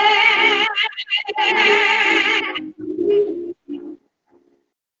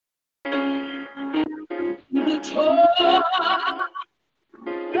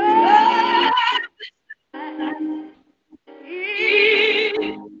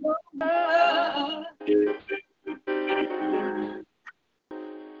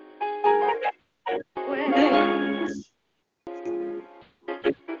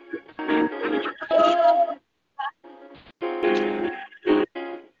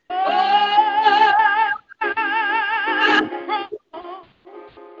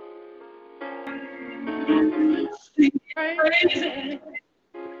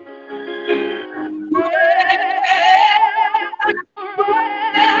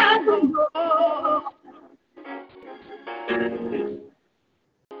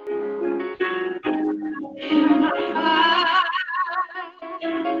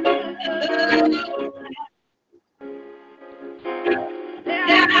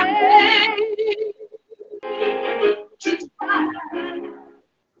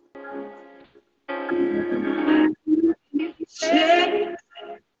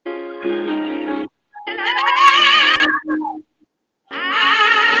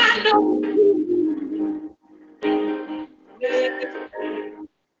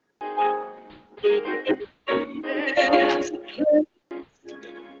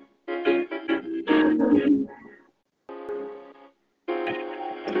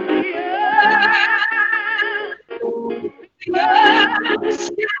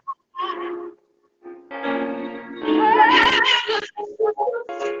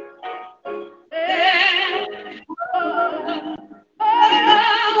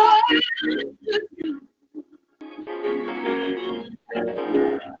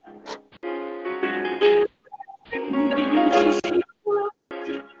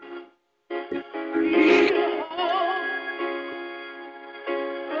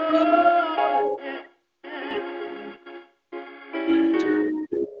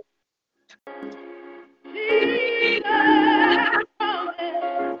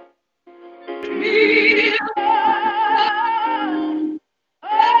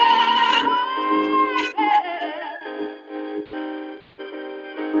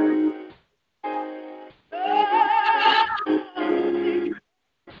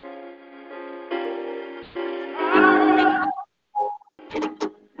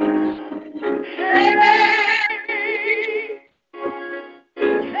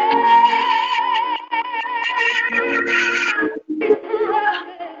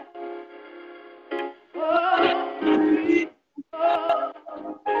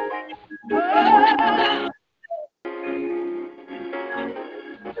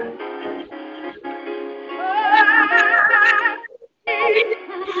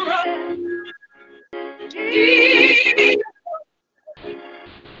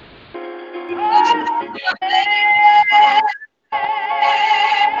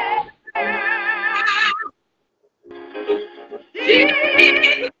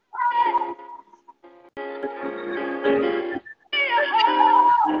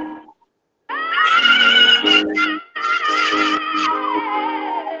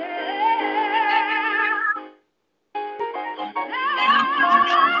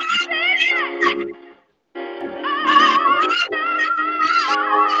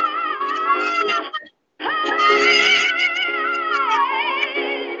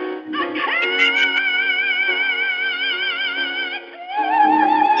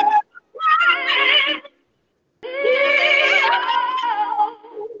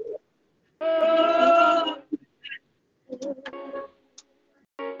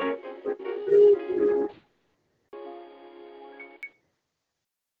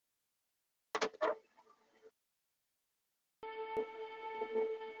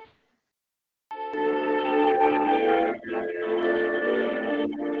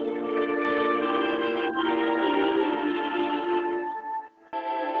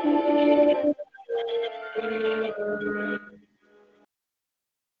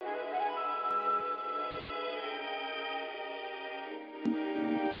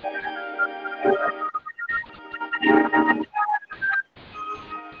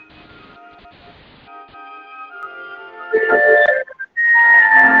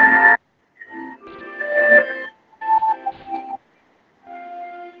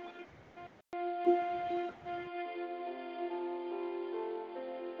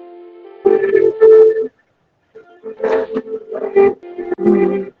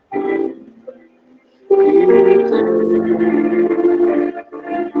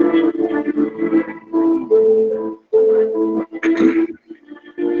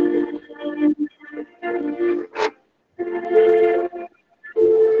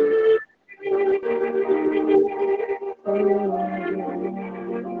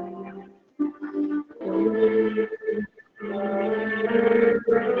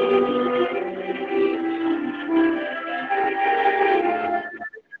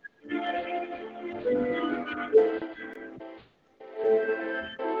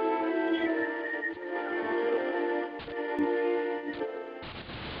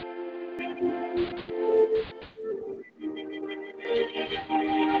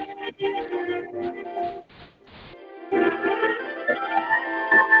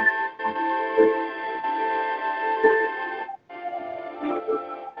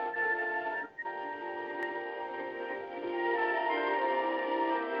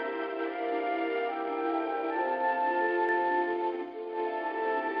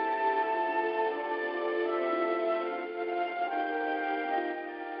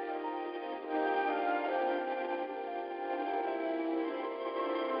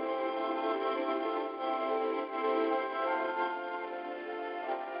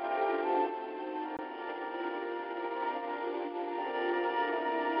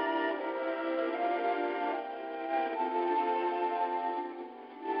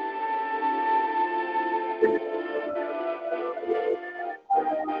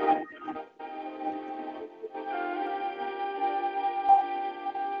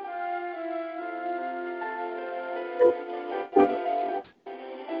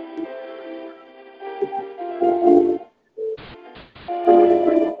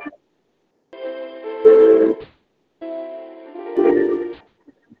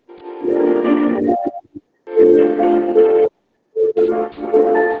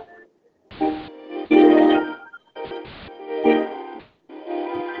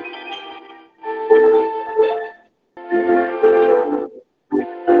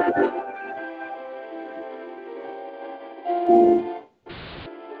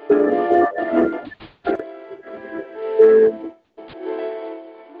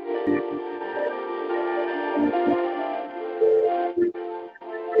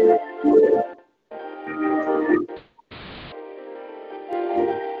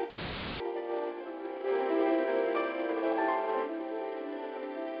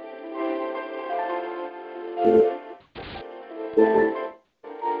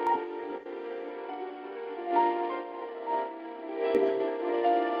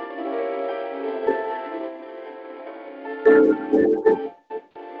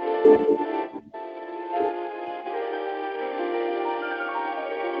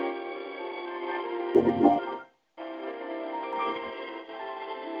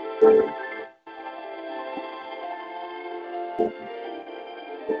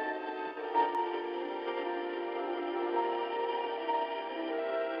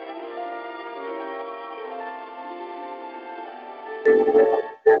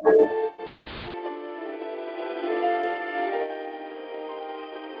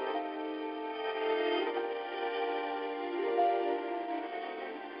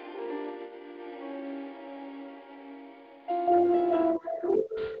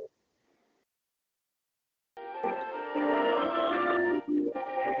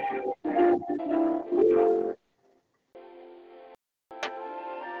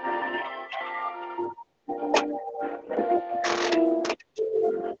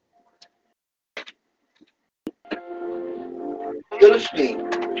 You're listening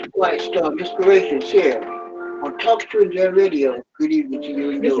to Quiet Storm Inspirations here on TalkStream Zen Radio. Good evening to you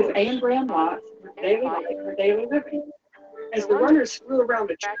and This is yours. Anne Graham Lotz with Daily Life for Daily Living. As the runners flew around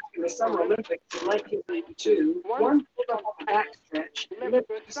the track in the Summer Olympics in 1992, one pulled up on the backstretch and lived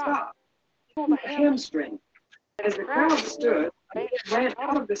to stop. He pulled a hamstring. As the crowd stood, a man ran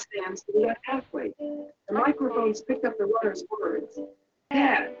out of the stands to the pathway. The microphones picked up the runner's words.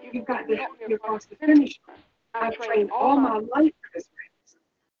 Dad, you've got to help me across the finish line. I've trained all my life for this race.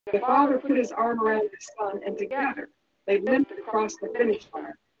 The father put his arm around his son, and together they limped across the finish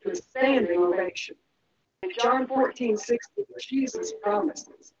line to a standing ovation. In John 14:60, Jesus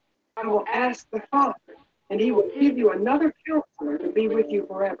promises, I will ask the Father, and he will give you another counselor to be with you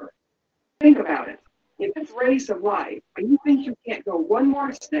forever. Think about it. In this race of life, when you think you can't go one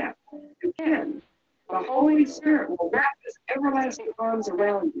more step, you can. The Holy Spirit will wrap his everlasting arms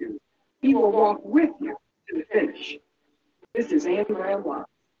around you. He will walk with you to the finish. This is Anne Graham Lotz.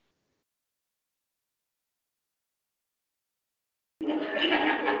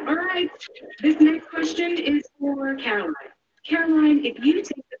 All right, this next question is for Caroline. Caroline, if you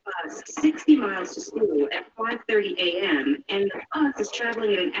take the bus 60 miles to school at 5:30 a.m. and the bus is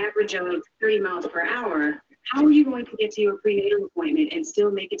traveling at an average of 30 miles per hour, how are you going to get to your prenatal appointment and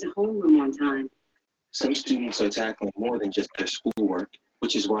still make it to homeroom on time? Some students are tackling more than just their schoolwork,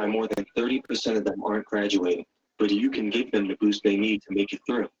 which is why more than 30% of them aren't graduating. But you can give them the boost they need to make it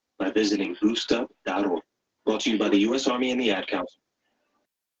through by visiting boostup.org. Brought to you by the U.S. Army and the Ad Council.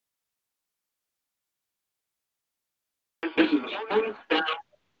 This is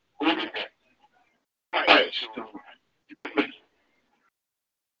Quiet Storm.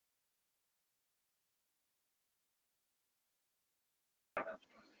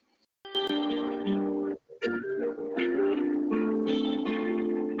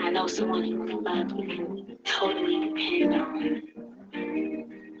 I know someone who can love you, totally depend on.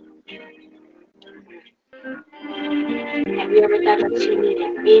 Have you ever thought that you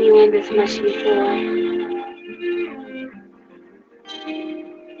needed anyone this much before?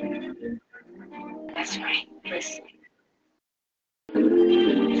 That's right, listen. So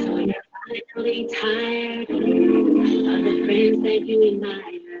you're finally tired of the friends that you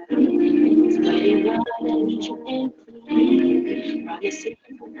admire. Spreading love that needs you empty. Promising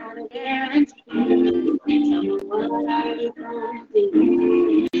not a guarantee. Tell me what are you going to do?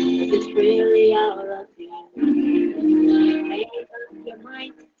 If it's really all up to you. Make up your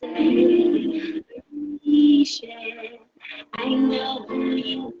mind today. I know who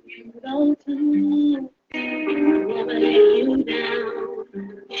you can go to. I'll never let you down.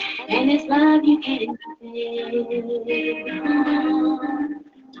 And it's love you can't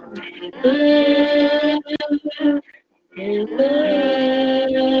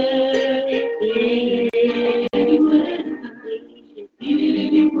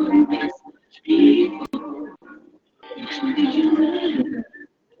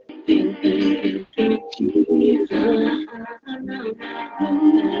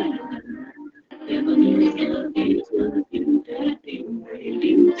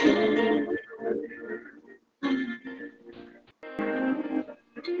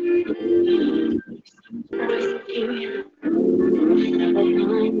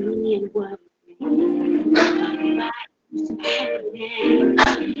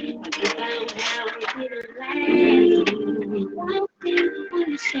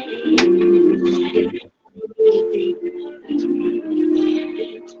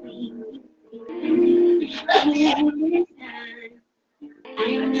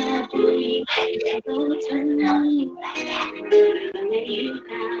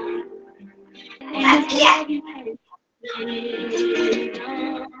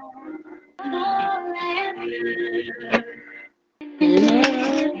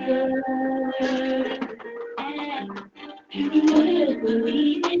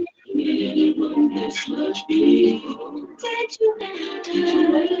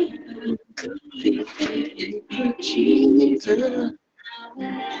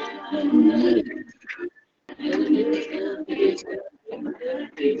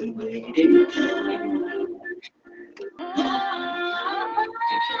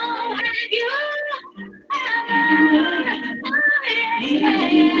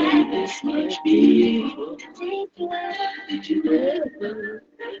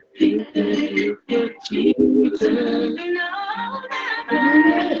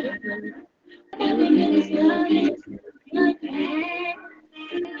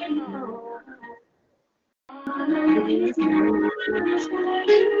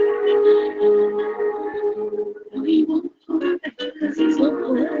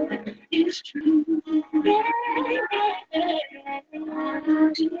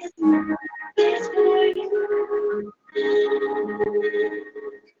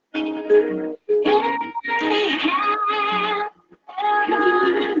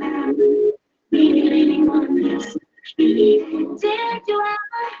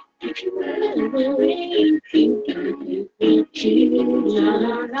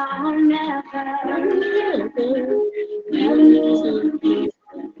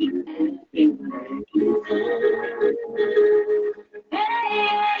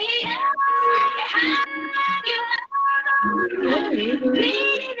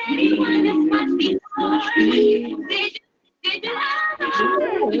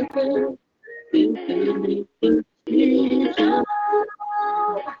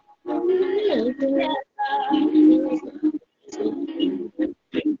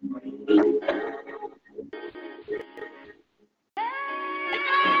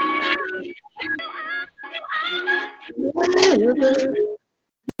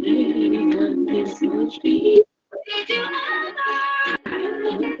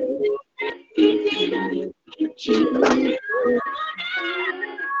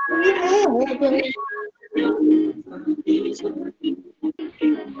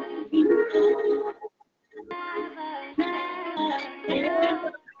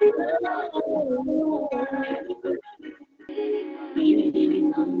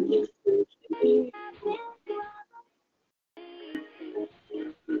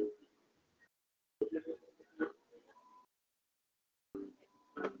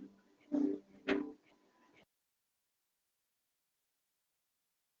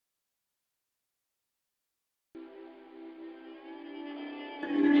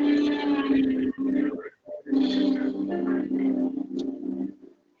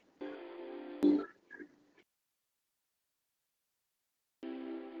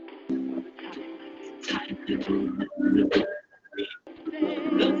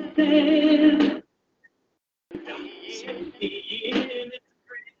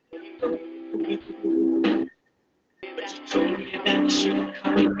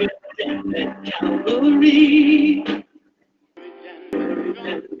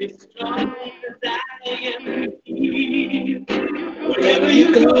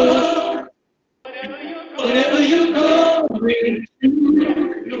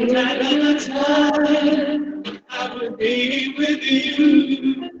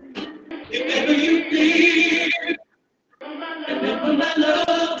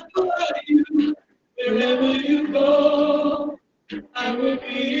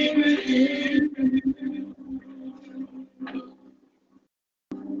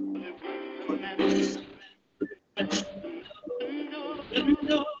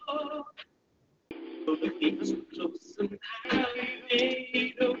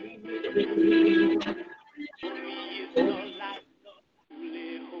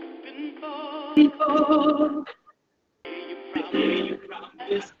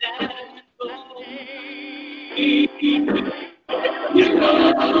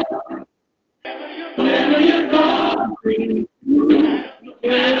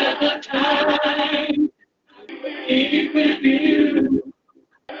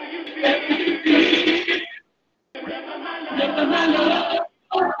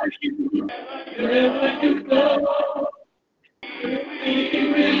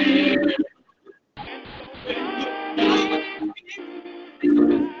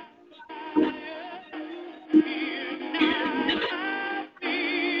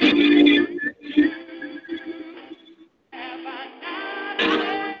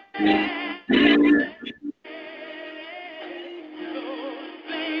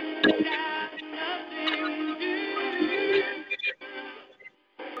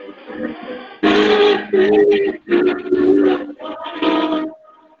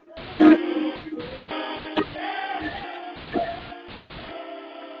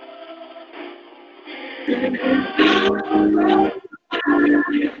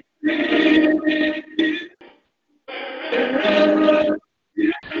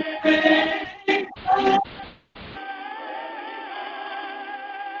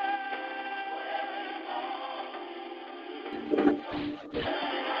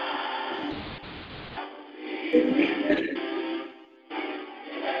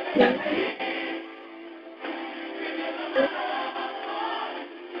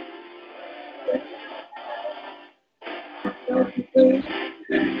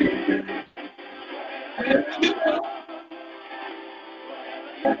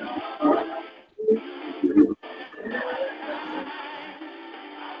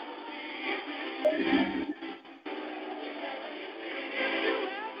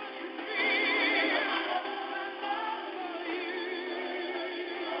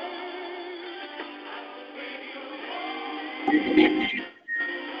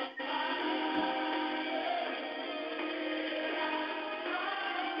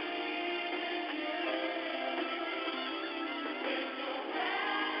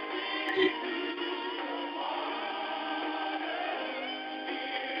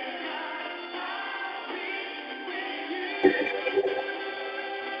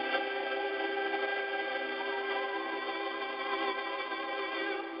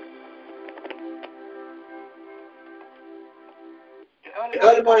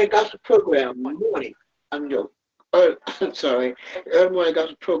Early morning gospel program, morning. I'm sorry. Early morning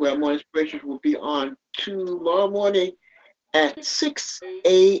gospel program, Morning Inspirations will be on tomorrow morning at 6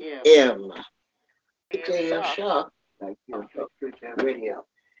 a.m. 6 a.m. sharp, like here on Talk Christian Radio.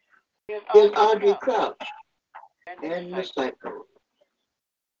 Here's Audrey Crouch and the Cycle.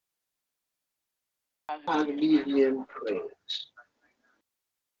 Polynesian Praise.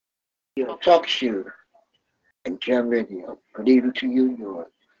 Your Talk Show and Jam Radio. Good evening to you, your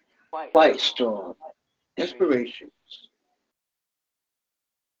White Storm Inspirations.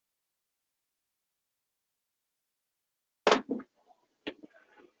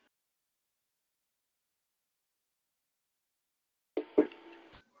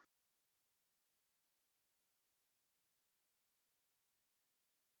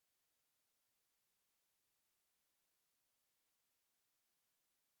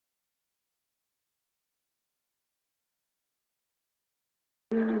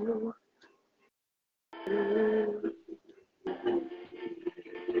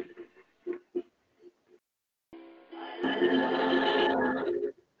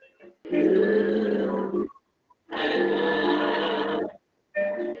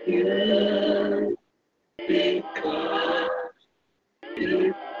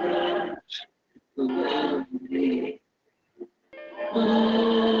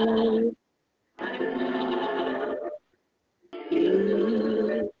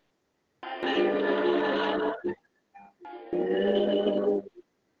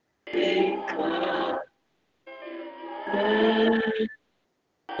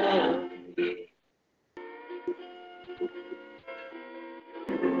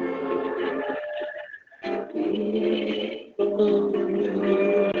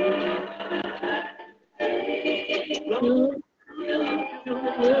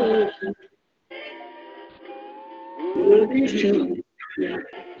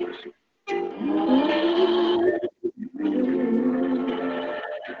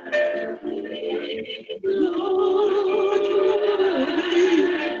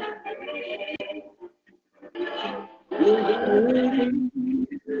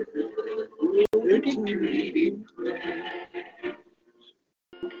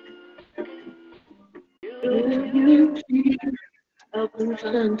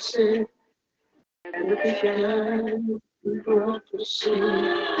 Sunset and the shine brought to see.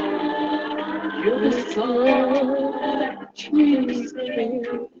 You're the sun, trees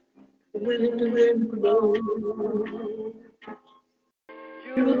when the wind blows.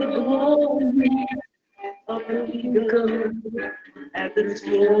 You're the glory of the eagle as it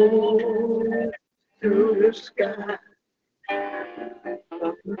flows through the sky.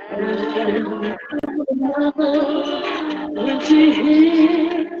 When she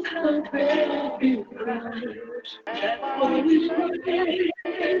hears her baby cry, that's what we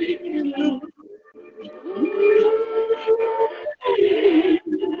can do.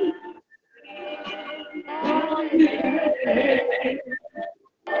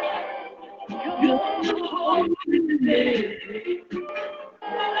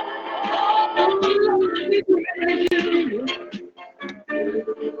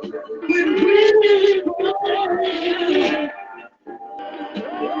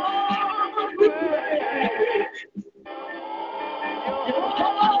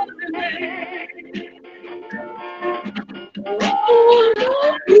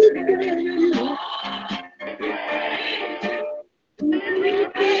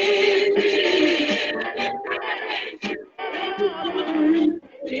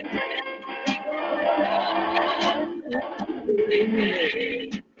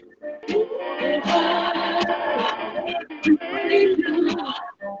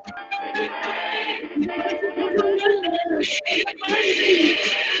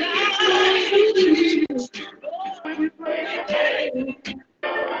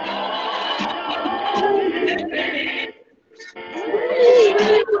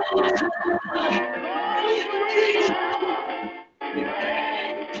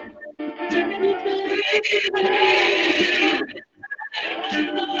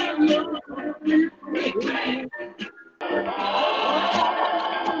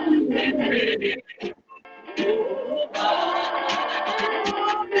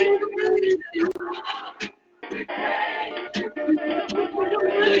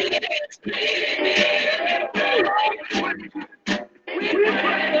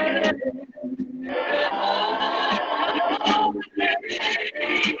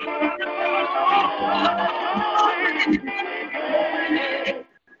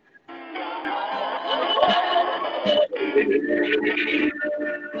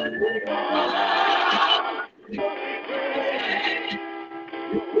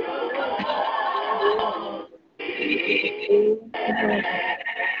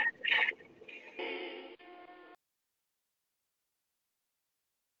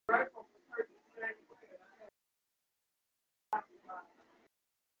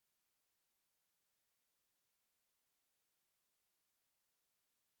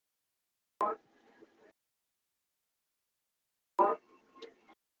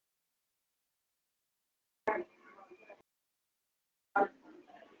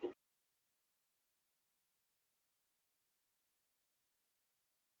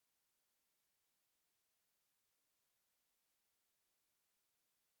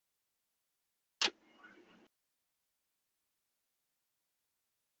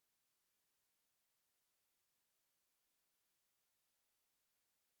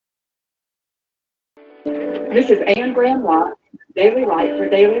 This is Anne Graham Lott, Daily Light for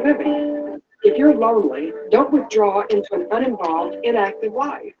Daily Living. If you're lonely, don't withdraw into an uninvolved, inactive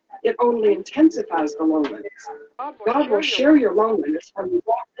life. It only intensifies the loneliness. God will share your loneliness when you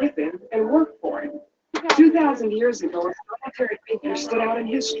walk with Him and work for Him. 2,000 years ago, a solitary figure stood out in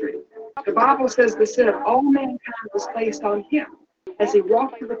history. The Bible says the sin of all mankind was placed on Him as He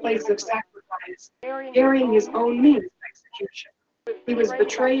walked to the place of sacrifice, carrying His own means of execution. He was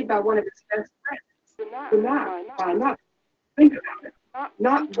betrayed by one of His best friends. Why not? Think about it.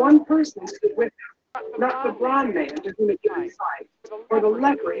 Not one person stood with Him. Not the blind man to whom He gave sight, or the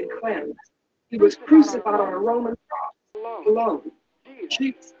leper He cleansed. He was crucified on a Roman cross, alone.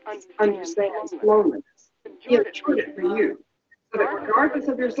 Jesus understands loneliness. He endured it for you, so that regardless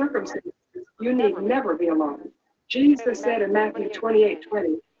of your circumstances, you need never be alone. Jesus said in Matthew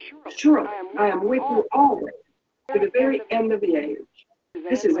 28:20, "Surely I am with you always, to the very end of the age."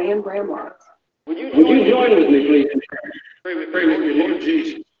 This is Anne Graham Lott. Would you join with me, please? Pray with me, Lord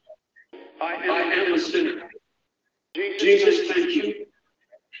Jesus. I am a sinner. Jesus, thank you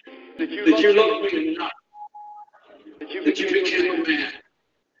that you loved me enough, that you became a man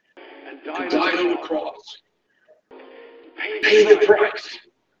and died on the cross, paid the price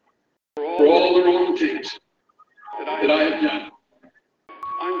for all the wrong things that I have done.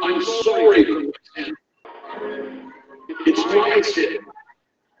 I'm sorry for my sin. It's my sin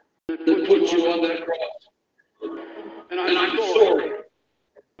that put you on that cross. And I'm sorry.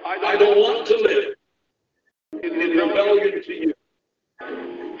 I don't want to live in rebellion to you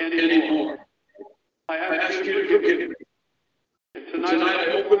anymore. I ask you to forgive me. And tonight I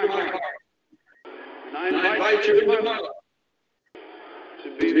open my heart. And I invite you into my life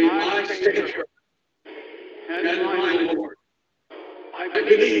to be my Savior and my Lord. I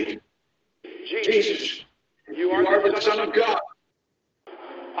believe, Jesus, you are the Son of God.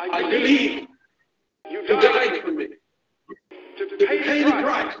 I believe you died for me to pay the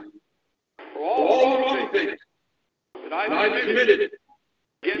price for all the wrong things that I've committed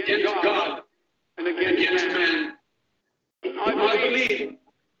against God and against man. I believe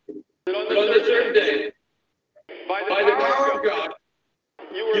that on the third day, by the power of God,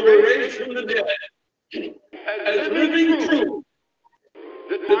 you were raised from the dead as living proof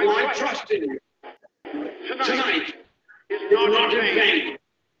that my trust in you tonight is not in vain.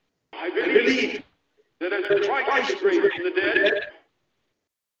 I believe that as Christ raised from the dead,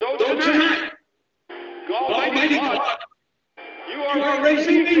 so tonight, Almighty God, you are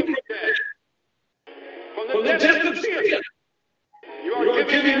raising me from the dead. From the death of sin, you are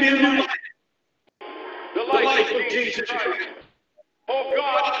giving me new life. The life of Jesus Christ. Oh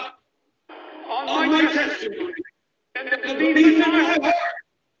God, on my testimony, and the belief in my heart,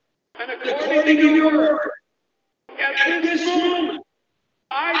 and according to your word, at this moment,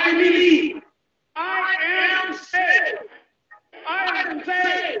 I believe I am saved. I am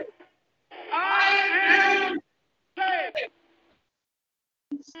saved. I am saved.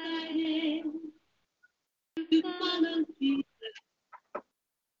 Decided to follow Jesus.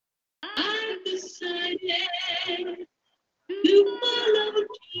 I've decided to follow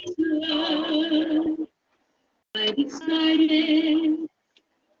Jesus. I decided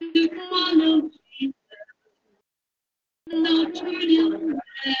to follow Jesus. No turning back.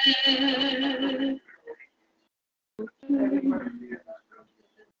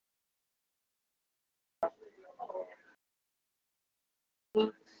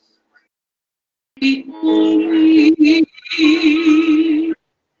 Before me,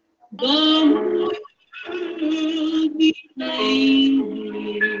 the world behind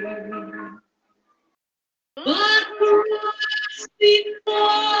me, but cross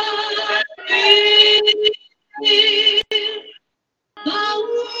before me, the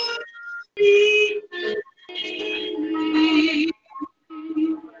world behind me,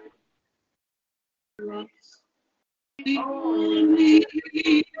 cross before me,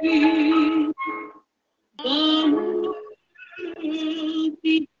 the world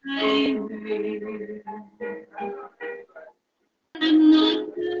behind me. I'm not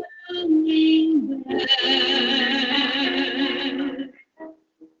coming back.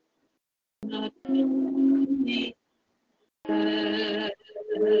 Not coming back.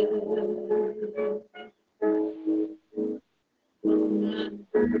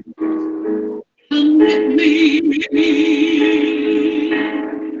 Come with me.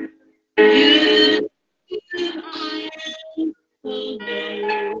 Yes, I am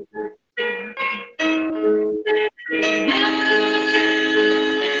alone.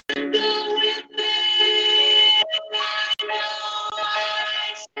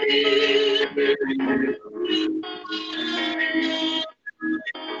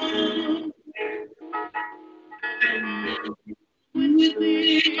 With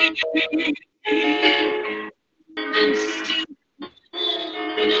me, I'm still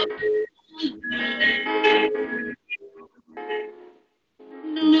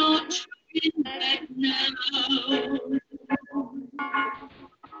not turning back now.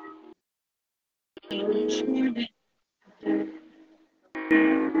 Don't turn it.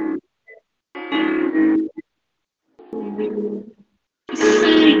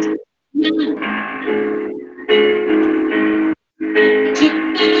 Decide now to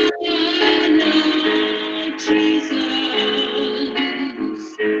follow Jesus.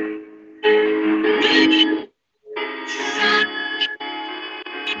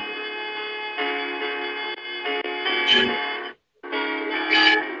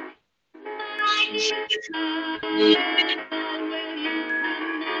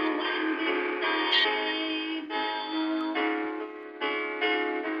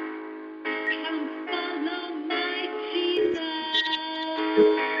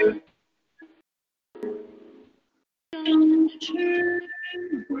 Don't turn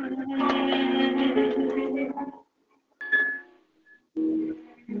back.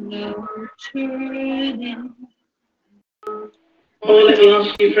 No turning. Oh, let me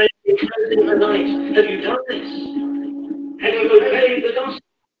ask you, friends, in the night, have you done this? Have you obeyed the gospel?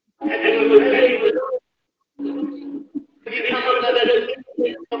 Have you obeyed the gospel? Have you come under that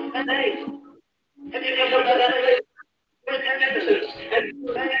obedience of faith? Have you come under that faith of repentance? Have you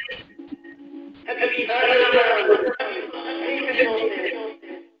obeyed? Have you turned around? Have you forsaken your sin?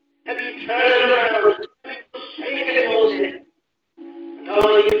 Have you turned around? Have you forsaken your sin?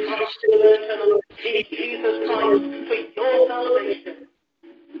 Oh, you come to learn to love Jesus Christ for your salvation.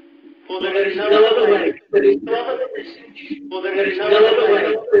 For there is no other way, there is no other message. For there is no other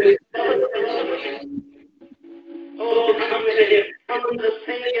way, there is no other message. Oh, come to Him, come to the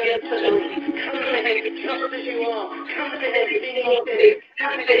Savior tonight. Come to Him just as you are. Come to Him in your sin.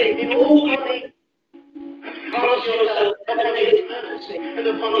 Come to Him in all your need. Cast yourself upon His mercy and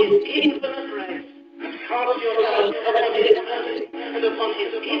upon His infinite grace. Cast yourself upon His mercy and upon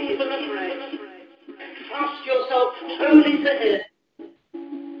His infinite grace. Cast yourself wholly to Him.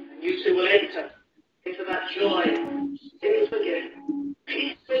 You too will enter into that joy, sins forgiven,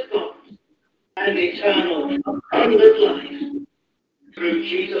 peace with God, and eternal, abundant life through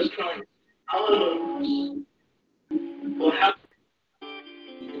Jesus Christ, our Lord. For how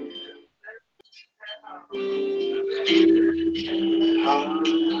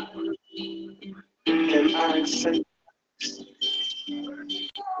can I say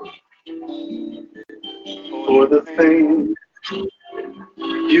for the things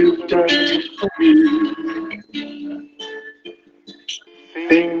you've done for me?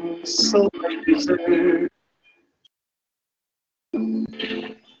 Things so undeserved,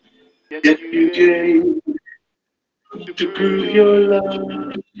 yet you gave to prove your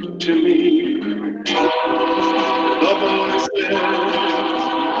love to me. Love only says,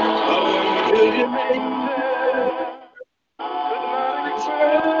 how will you make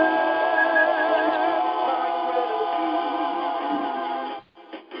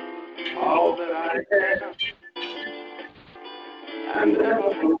all that I have and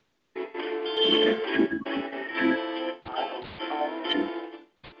never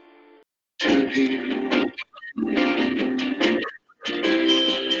to you.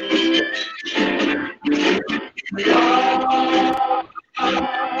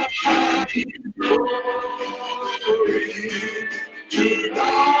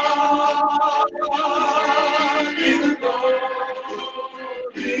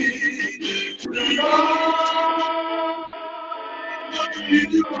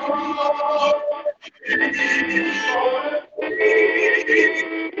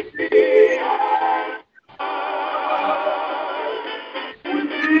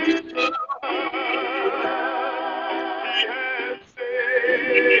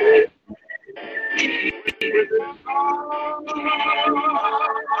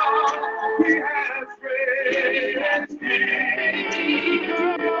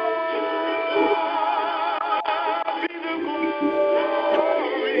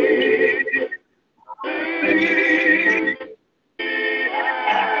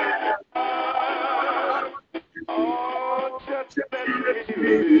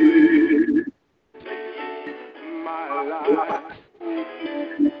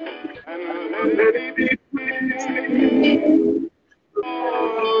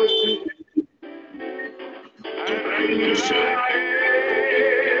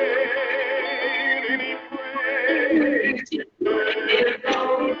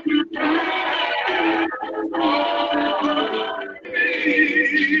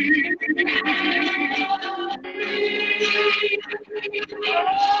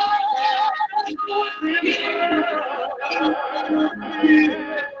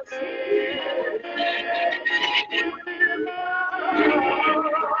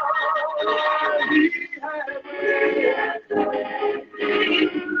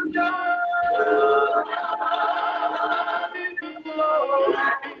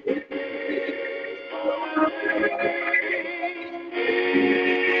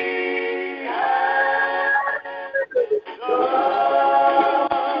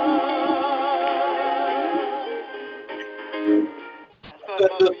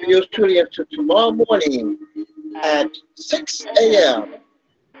 Yours truly until tomorrow morning at 6 a.m.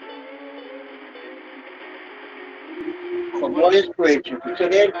 for more inspiration. Until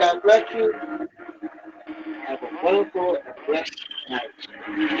then, God bless you. Have a wonderful and blessed night.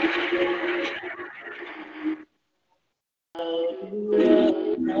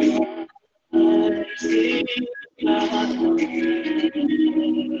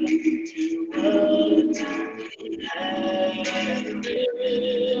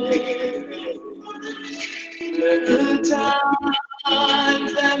 The good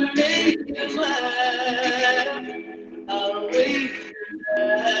times that make you laugh, I'll wait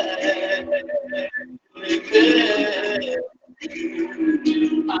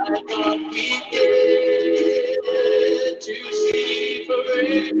I thought we'd get to see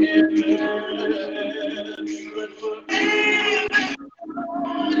forever, but for me,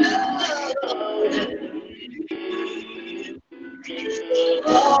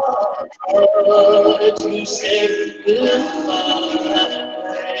 to say goodbye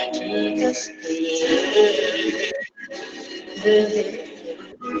to yesterday.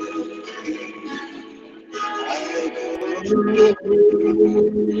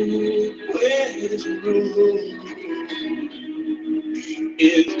 Where his room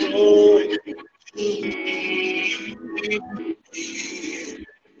is going.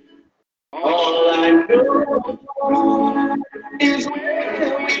 All I know is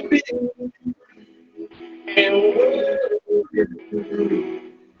where we've been and where we've been.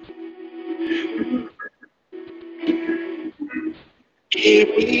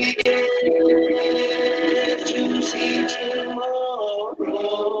 If we get to see tomorrow.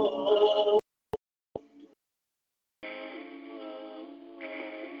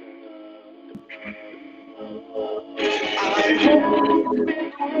 I hope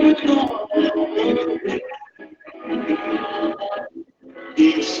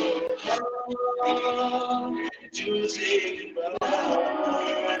it's so hard to say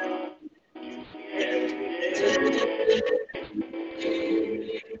goodbye.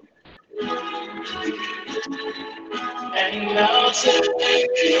 And now take the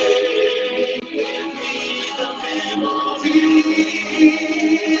memory,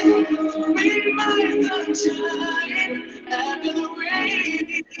 remind the time after the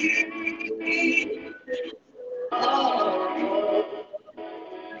rain. Oh,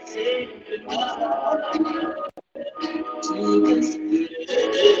 say goodbye to this day.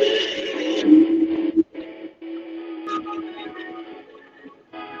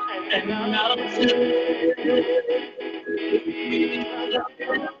 And now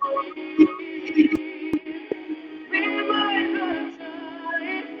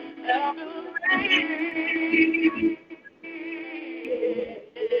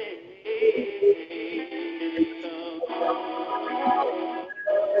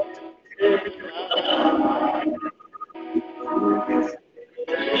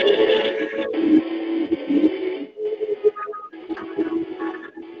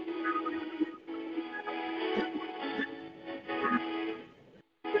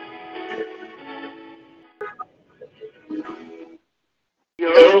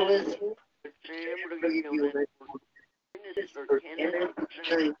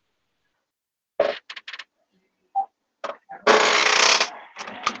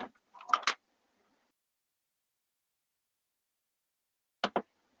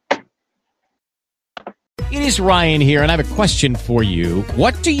It is Ryan here, and I have a question for you.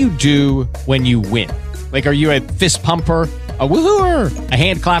 What do you do when you win? Like, are you a fist pumper, a woo-hooer, a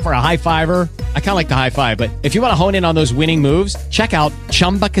hand clapper, a high fiver? I kind of like the high five, but if you want to hone in on those winning moves, check out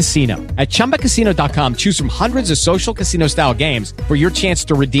Chumba Casino. At ChumbaCasino.com, choose from hundreds of social casino-style games for your chance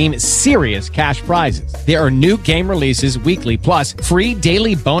to redeem serious cash prizes. There are new game releases weekly, plus free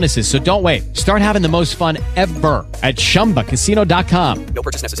daily bonuses. So don't wait. Start having the most fun ever at ChumbaCasino.com. No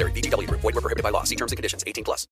purchase necessary. VGW Group. Void where prohibited by law. See terms and conditions. 18+.